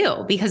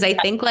too. Because I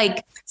think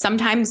like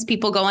sometimes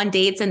people go on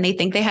dates and they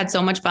think they had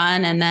so much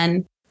fun, and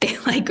then they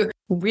like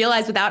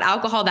realize without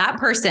alcohol, that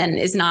person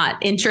is not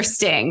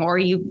interesting, or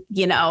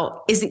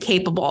isn't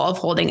capable of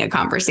holding a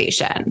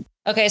conversation.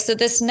 Okay. So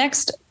this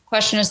next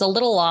question is a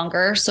little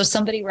longer. So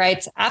somebody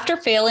writes, after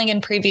failing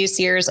in previous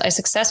years, I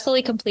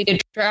successfully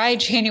completed dry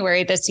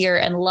January this year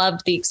and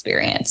loved the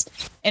experience.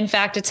 In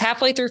fact, it's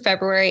halfway through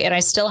February and I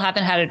still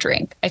haven't had a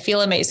drink. I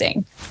feel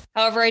amazing.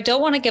 However, I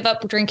don't want to give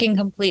up drinking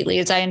completely,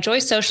 as I enjoy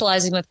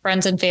socializing with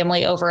friends and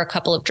family over a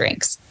couple of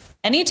drinks.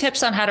 Any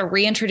tips on how to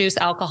reintroduce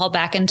alcohol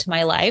back into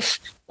my life?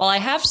 While I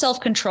have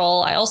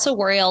self-control, I also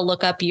worry I'll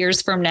look up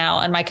years from now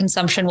and my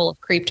consumption will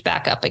have creeped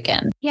back up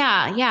again.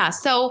 Yeah.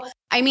 So,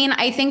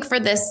 I think for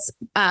this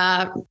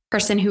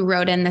person who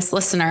wrote in, this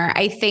listener,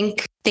 I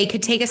think they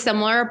could take a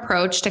similar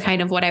approach to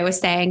kind of what I was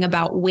saying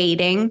about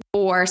waiting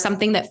for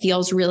something that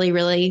feels really,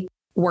 really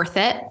worth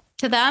it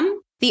to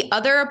them. The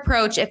other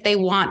approach, if they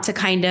want to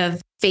kind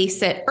of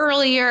face it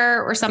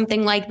earlier or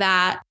something like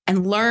that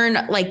and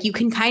learn, like you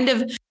can kind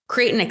of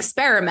create an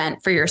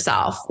experiment for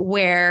yourself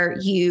where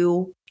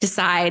you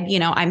decide,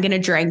 I'm going to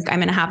drink, I'm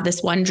going to have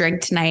this one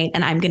drink tonight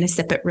and I'm going to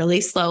sip it really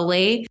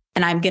slowly.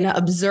 And I'm going to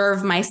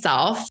observe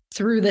myself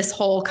through this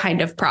whole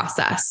kind of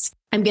process.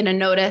 I'm going to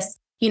notice,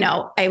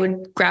 I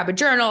would grab a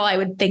journal. I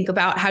would think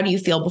about, how do you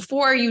feel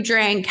before you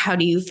drink? How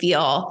do you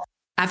feel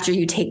after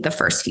you take the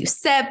first few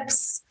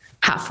sips,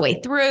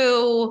 halfway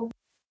through,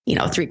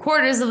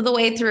 3/4 of the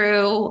way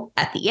through,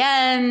 at the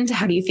end?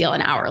 How do you feel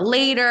an hour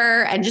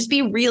later? And just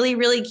be really,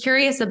 really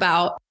curious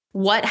about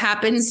what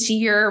happens to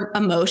your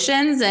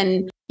emotions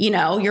and,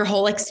 your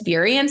whole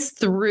experience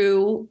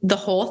through the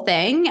whole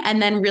thing.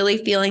 And then really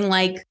feeling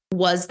like,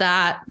 was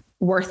that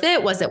worth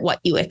it? Was it what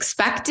you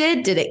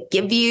expected? Did it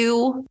give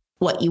you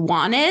what you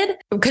wanted?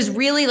 Because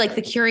really, like,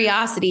 the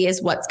curiosity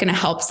is what's going to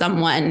help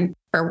someone,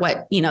 or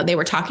what, they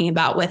were talking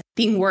about with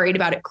being worried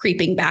about it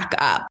creeping back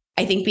up.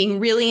 I think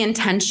being really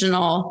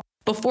intentional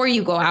before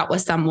you go out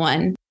with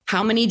someone.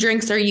 How many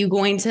drinks are you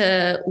going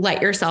to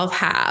let yourself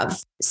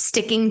have?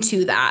 Sticking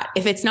to that.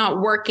 If it's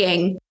not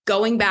working,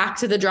 going back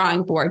to the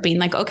drawing board, being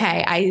like,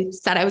 okay, I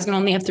said I was going to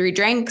only have 3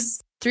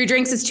 drinks. 3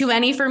 drinks is too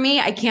many for me.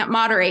 I can't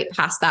moderate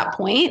past that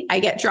point. I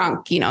get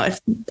drunk, if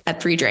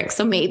at 3 drinks.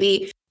 So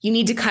maybe you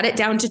need to cut it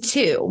down to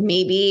 2.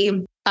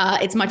 Maybe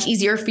it's much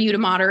easier for you to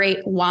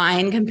moderate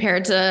wine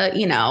compared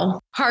to,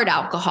 hard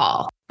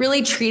alcohol.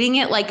 Really treating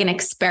it like an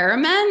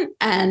experiment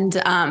and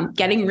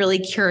getting really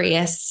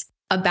curious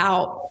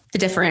about the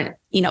different,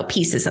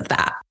 pieces of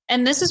that.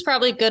 And this is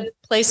probably a good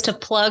place to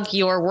plug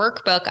your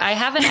workbook. I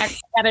haven't actually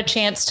had a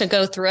chance to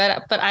go through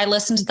it, but I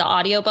listened to the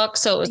audiobook.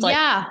 So it was like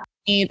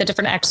the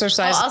different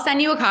exercises. I'll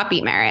send you a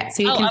copy, Merritt,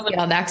 so you can see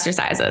all the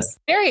exercises.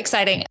 Very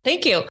exciting.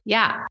 Thank you.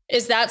 Yeah.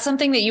 Is that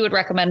something that you would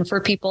recommend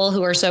for people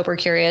who are sober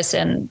curious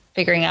and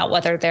figuring out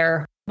whether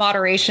their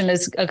moderation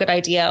is a good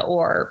idea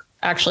or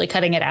actually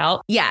cutting it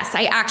out? Yes,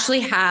 I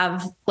actually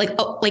have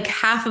like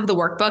half of the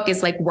workbook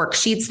is like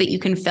worksheets that you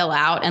can fill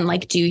out and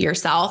like do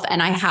yourself.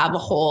 And I have a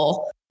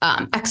whole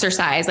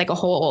exercise, like a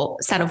whole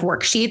set of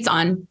worksheets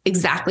on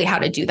exactly how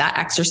to do that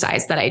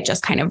exercise that I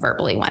just kind of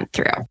verbally went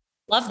through.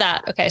 Love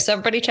that. Okay. So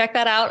everybody check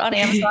that out on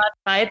Amazon.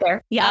 Buy it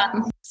there. Yeah.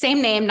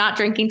 Same name, Not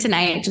Drinking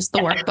Tonight, just the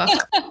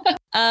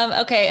workbook.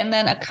 Okay. And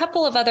then a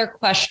couple of other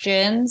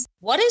questions.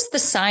 What is the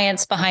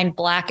science behind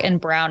black and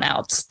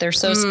brownouts? They're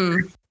so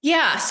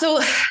Yeah.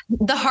 So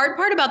the hard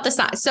part about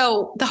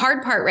the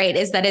hard part, right,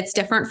 is that it's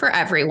different for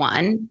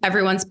everyone.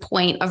 Everyone's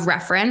point of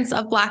reference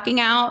of blacking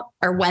out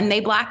or when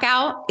they black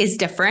out is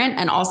different,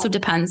 and also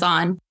depends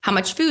on how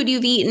much food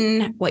you've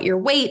eaten, what your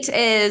weight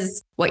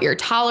is, what your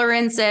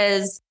tolerance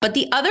is. But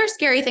the other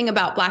scary thing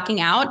about blacking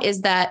out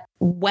is that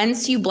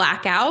once you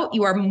black out,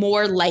 you are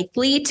more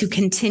likely to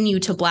continue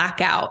to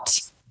black out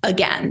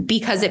again,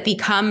 because it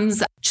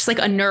becomes just like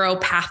a neural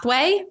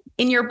pathway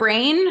in your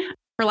brain.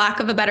 For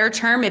lack of a better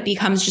term, it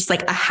becomes just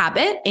like a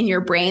habit in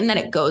your brain that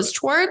it goes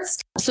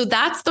towards. So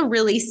that's the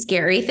really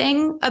scary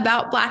thing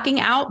about blacking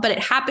out. But it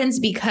happens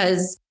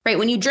because, right,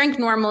 when you drink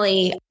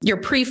normally, your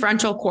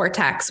prefrontal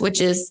cortex,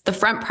 which is the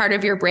front part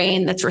of your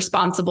brain that's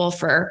responsible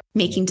for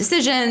making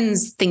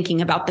decisions,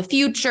 thinking about the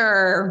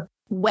future,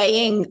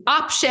 weighing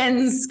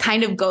options,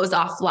 kind of goes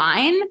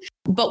offline.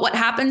 But what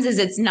happens is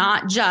it's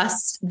not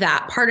just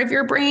that part of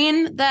your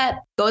brain that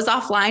goes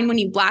offline when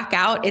you black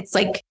out. It's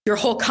like your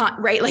whole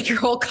like your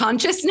whole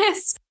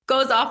consciousness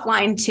goes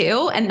offline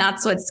too. And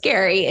that's what's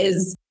scary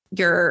is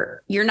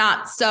you're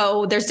not,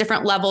 so there's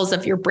different levels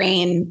of your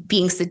brain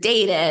being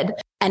sedated,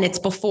 and it's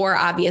before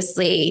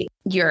obviously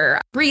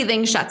your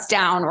breathing shuts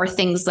down or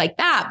things like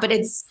that. But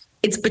it's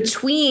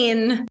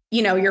between,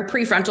 your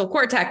prefrontal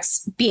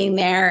cortex being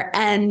there.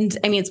 And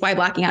I mean, it's why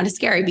blacking out is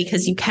scary,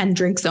 because you can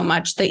drink so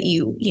much that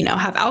you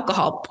have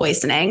alcohol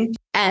poisoning,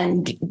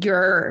 and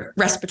your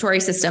respiratory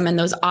system and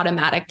those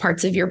automatic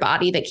parts of your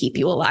body that keep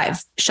you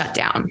alive shut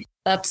down.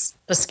 That's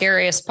the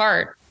scariest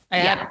part. I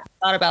hadn't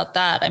thought about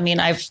that. I mean,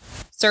 I've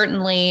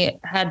certainly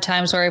had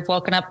times where I've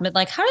woken up and been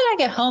like, how did I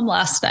get home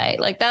last night?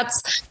 Like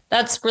that's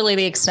really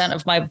the extent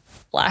of my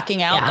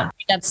blacking out. Yeah.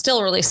 That's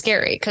still really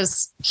scary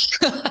because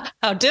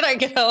how did I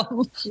get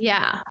home?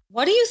 Yeah.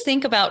 What do you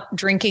think about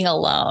drinking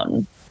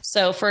alone?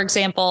 So, for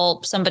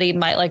example, somebody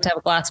might like to have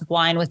a glass of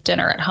wine with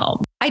dinner at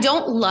home. I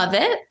don't love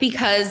it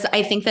because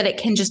I think that it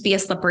can just be a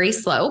slippery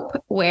slope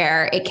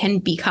where it can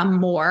become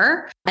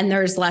more and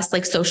there's less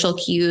like social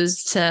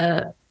cues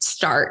to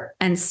start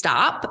and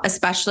stop,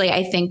 especially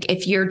I think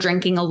if you're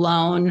drinking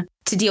alone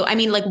to deal. I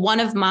mean, like one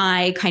of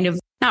my kind of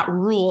not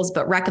rules,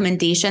 but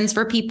recommendations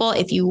for people,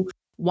 if you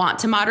want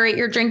to moderate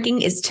your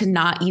drinking, is to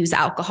not use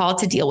alcohol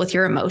to deal with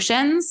your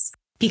emotions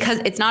because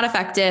it's not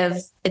effective.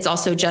 It's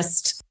also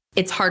just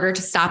it's harder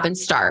to stop and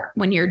start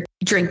when you're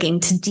drinking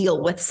to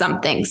deal with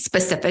something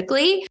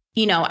specifically.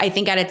 I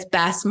think at its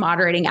best,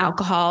 moderating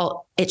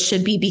alcohol, it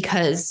should be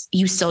because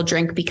you still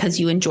drink because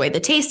you enjoy the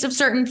taste of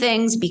certain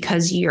things,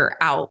 because you're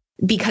out,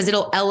 because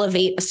it'll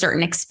elevate a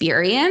certain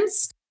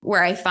experience.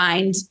 Where I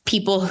find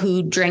people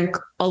who drink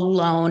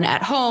alone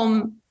at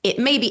home, it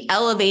may be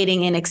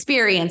elevating an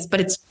experience, but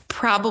it's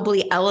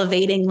probably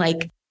elevating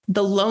like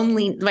the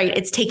lonely, right?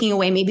 It's taking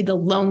away maybe the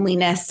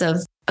loneliness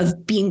of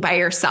being by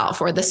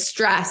yourself or the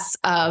stress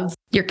of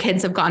your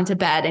kids have gone to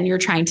bed and you're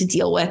trying to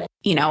deal with,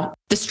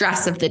 the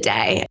stress of the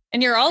day.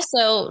 And you're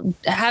also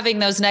having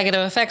those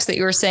negative effects that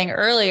you were saying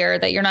earlier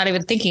that you're not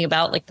even thinking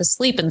about, like the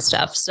sleep and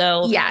stuff.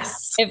 So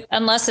yes,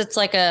 unless it's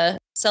like a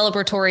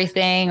celebratory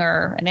thing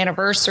or an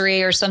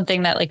anniversary or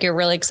something that like you're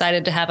really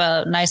excited to have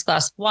a nice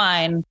glass of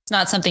wine, it's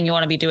not something you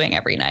want to be doing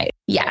every night.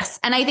 Yes.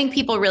 And I think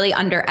people really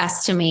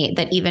underestimate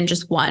that even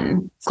just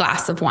one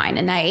glass of wine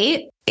a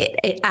night,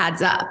 it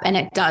adds up and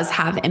it does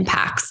have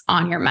impacts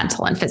on your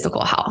mental and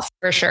physical health.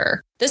 For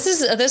sure. This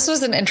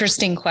was an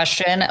interesting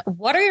question.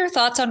 What are your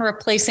thoughts on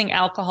replacing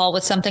alcohol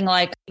with something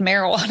like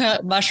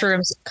marijuana,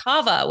 mushrooms,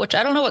 kava, which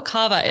I don't know what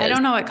kava is. I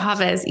don't know what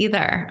kava is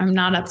either. I'm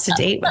not up to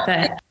date with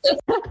it.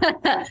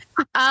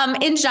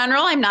 In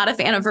general, I'm not a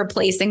fan of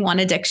replacing one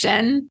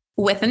addiction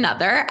with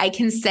another. I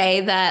can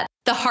say that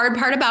the hard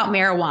part about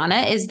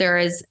marijuana is there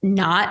is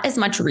not as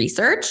much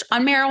research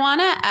on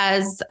marijuana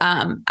as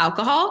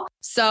alcohol.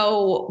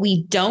 So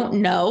we don't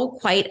know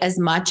quite as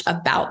much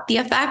about the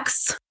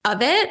effects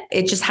of it.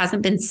 It just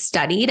hasn't been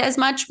studied as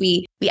much.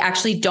 We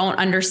actually don't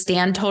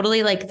understand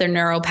totally like the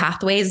neural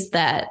pathways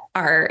that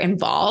are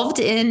involved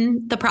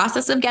in the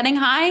process of getting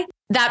high.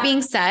 That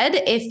being said,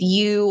 if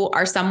you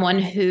are someone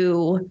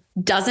who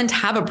doesn't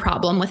have a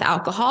problem with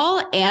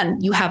alcohol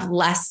and you have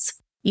less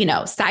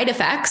side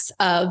effects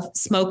of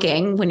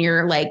smoking when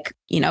you're like,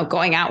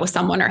 going out with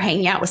someone or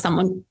hanging out with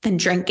someone than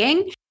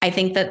drinking, I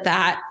think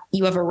that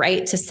you have a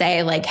right to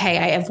say like, hey,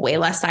 I have way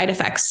less side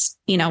effects,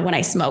 when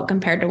I smoke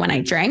compared to when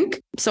I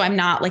drink. So I'm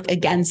not like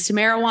against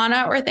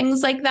marijuana or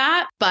things like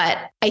that. But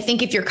I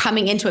think if you're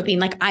coming into it being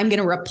like, I'm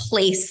going to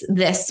replace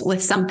this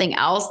with something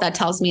else, that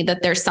tells me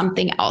that there's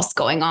something else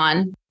going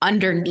on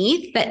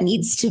underneath that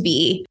needs to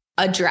be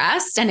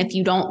addressed. And if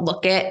you don't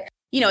look at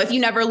if you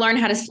never learn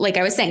how to, like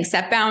I was saying,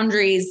 set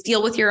boundaries,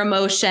 deal with your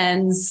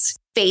emotions,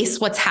 face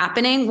what's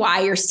happening,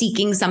 why you're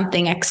seeking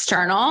something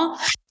external,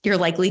 you're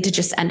likely to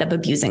just end up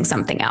abusing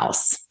something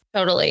else.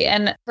 Totally.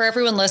 And for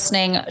everyone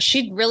listening,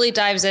 she really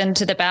dives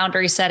into the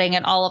boundary setting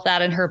and all of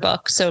that in her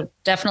book. So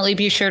definitely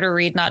be sure to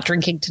read Not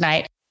Drinking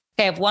Tonight.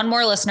 Okay, I have one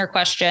more listener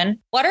question.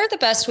 What are the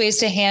best ways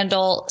to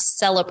handle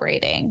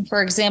celebrating?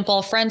 For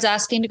example, friends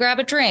asking to grab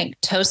a drink,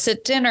 toasts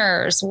at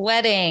dinners,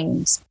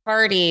 weddings,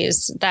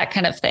 parties, that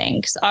kind of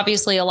thing. 'Cause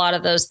obviously, a lot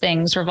of those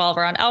things revolve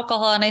around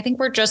alcohol. And I think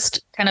we're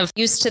just kind of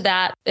used to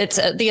that. It's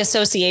the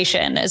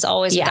association is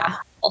always with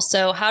alcohol.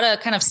 So how to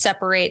kind of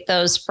separate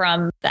those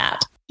from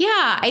that?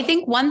 Yeah, I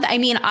think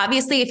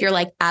obviously, if you're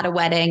like at a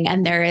wedding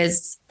and there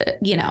is,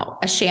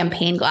 a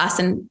champagne glass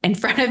in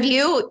front of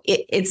you,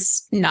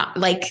 it's not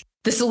like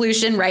the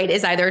solution, right,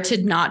 is either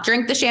to not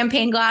drink the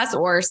champagne glass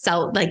or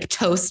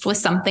toast with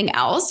something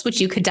else,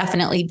 which you could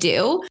definitely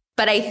do.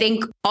 But I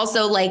think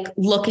also like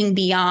looking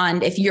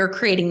beyond, if you're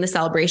creating the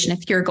celebration,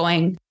 if you're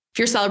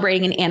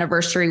celebrating an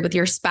anniversary with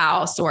your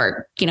spouse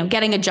or,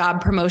 getting a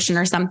job promotion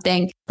or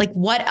something, like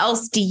what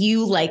else do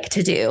you like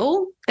to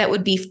do that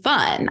would be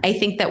fun? I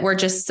think that we're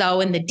just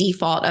so in the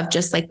default of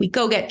just like we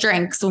go get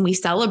drinks when we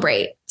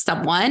celebrate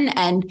someone,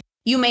 and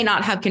you may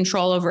not have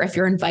control over if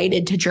you're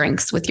invited to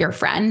drinks with your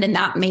friend. And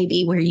that may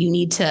be where you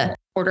need to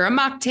order a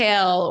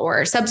mocktail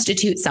or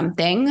substitute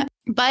something.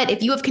 But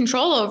if you have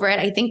control over it,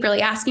 I think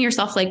really asking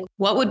yourself, like,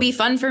 what would be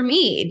fun for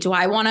me? Do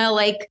I want to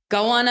like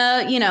go on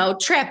a,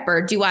 trip,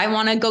 or do I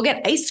want to go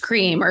get ice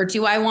cream, or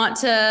do I want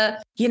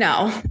to,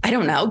 I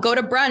don't know, go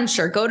to brunch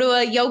or go to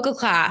a yoga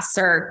class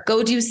or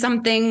go do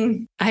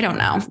something, I don't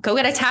know, go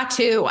get a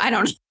tattoo. I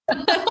don't know.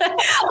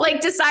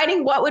 Like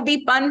deciding what would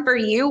be fun for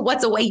you,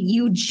 what's a way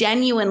you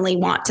genuinely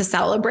want to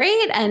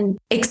celebrate, and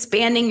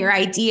expanding your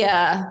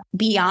idea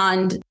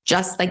beyond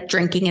just like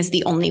drinking is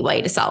the only way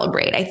to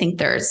celebrate. I think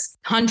there's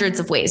hundreds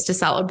of ways to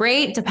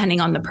celebrate depending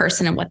on the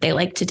person and what they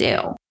like to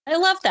do. I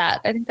love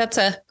that. I think that's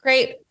a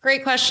great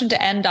question to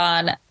end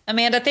on.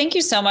 Amanda, thank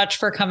you so much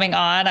for coming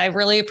on. I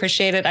really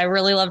appreciate it. I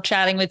really love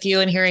chatting with you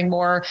and hearing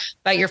more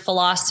about your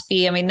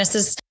philosophy. I mean, this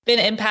has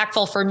been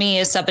impactful for me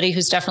as somebody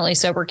who's definitely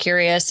sober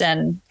curious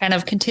and kind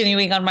of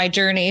continuing on my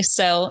journey.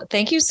 So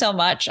thank you so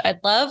much.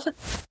 I'd love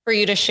for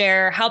you to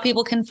share how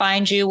people can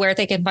find you, where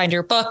they can find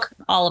your book,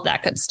 all of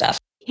that good stuff.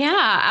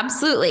 Yeah,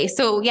 absolutely.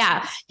 So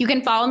yeah, you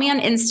can follow me on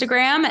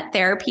Instagram at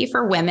Therapy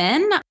for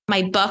Women.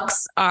 My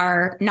books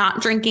are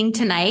Not Drinking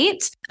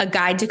Tonight, A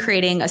Guide to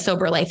Creating a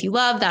Sober Life You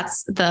Love.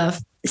 That's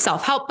the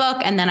self-help book.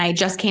 And then I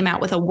just came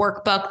out with a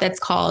workbook that's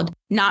called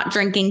Not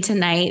Drinking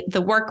Tonight,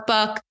 the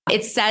workbook.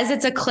 It says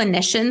it's a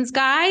clinician's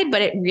guide,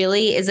 but it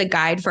really is a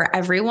guide for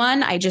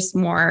everyone. I just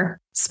more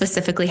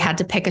specifically had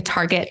to pick a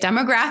target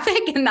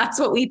demographic, and that's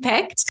what we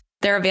picked.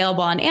 They're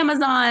available on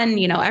Amazon,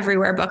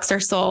 everywhere books are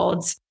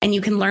sold. And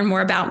you can learn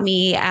more about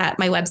me at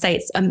my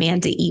website,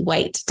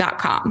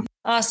 amandaewhite.com.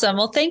 Awesome.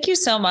 Well, thank you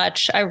so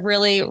much. I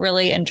really,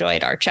 really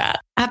enjoyed our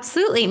chat.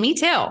 Absolutely. Me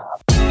too. All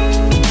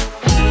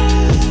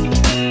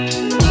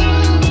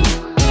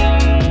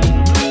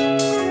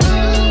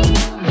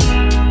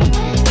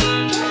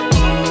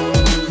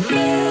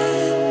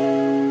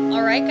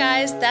right,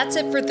 guys, that's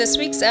it for this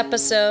week's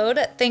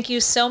episode. Thank you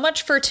so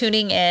much for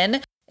tuning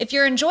in. If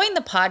you're enjoying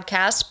the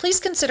podcast, please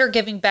consider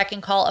giving Beck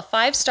and Call a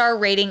 5-star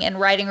rating and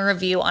writing a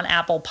review on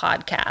Apple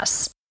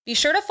Podcasts. Be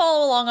sure to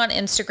follow along on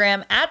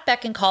Instagram at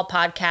Beck and Call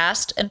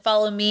Podcast, and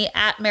follow me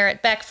at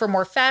Merritt Beck for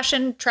more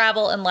fashion,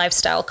 travel, and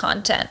lifestyle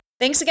content.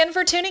 Thanks again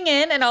for tuning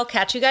in, and I'll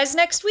catch you guys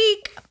next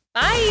week.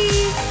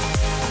 Bye.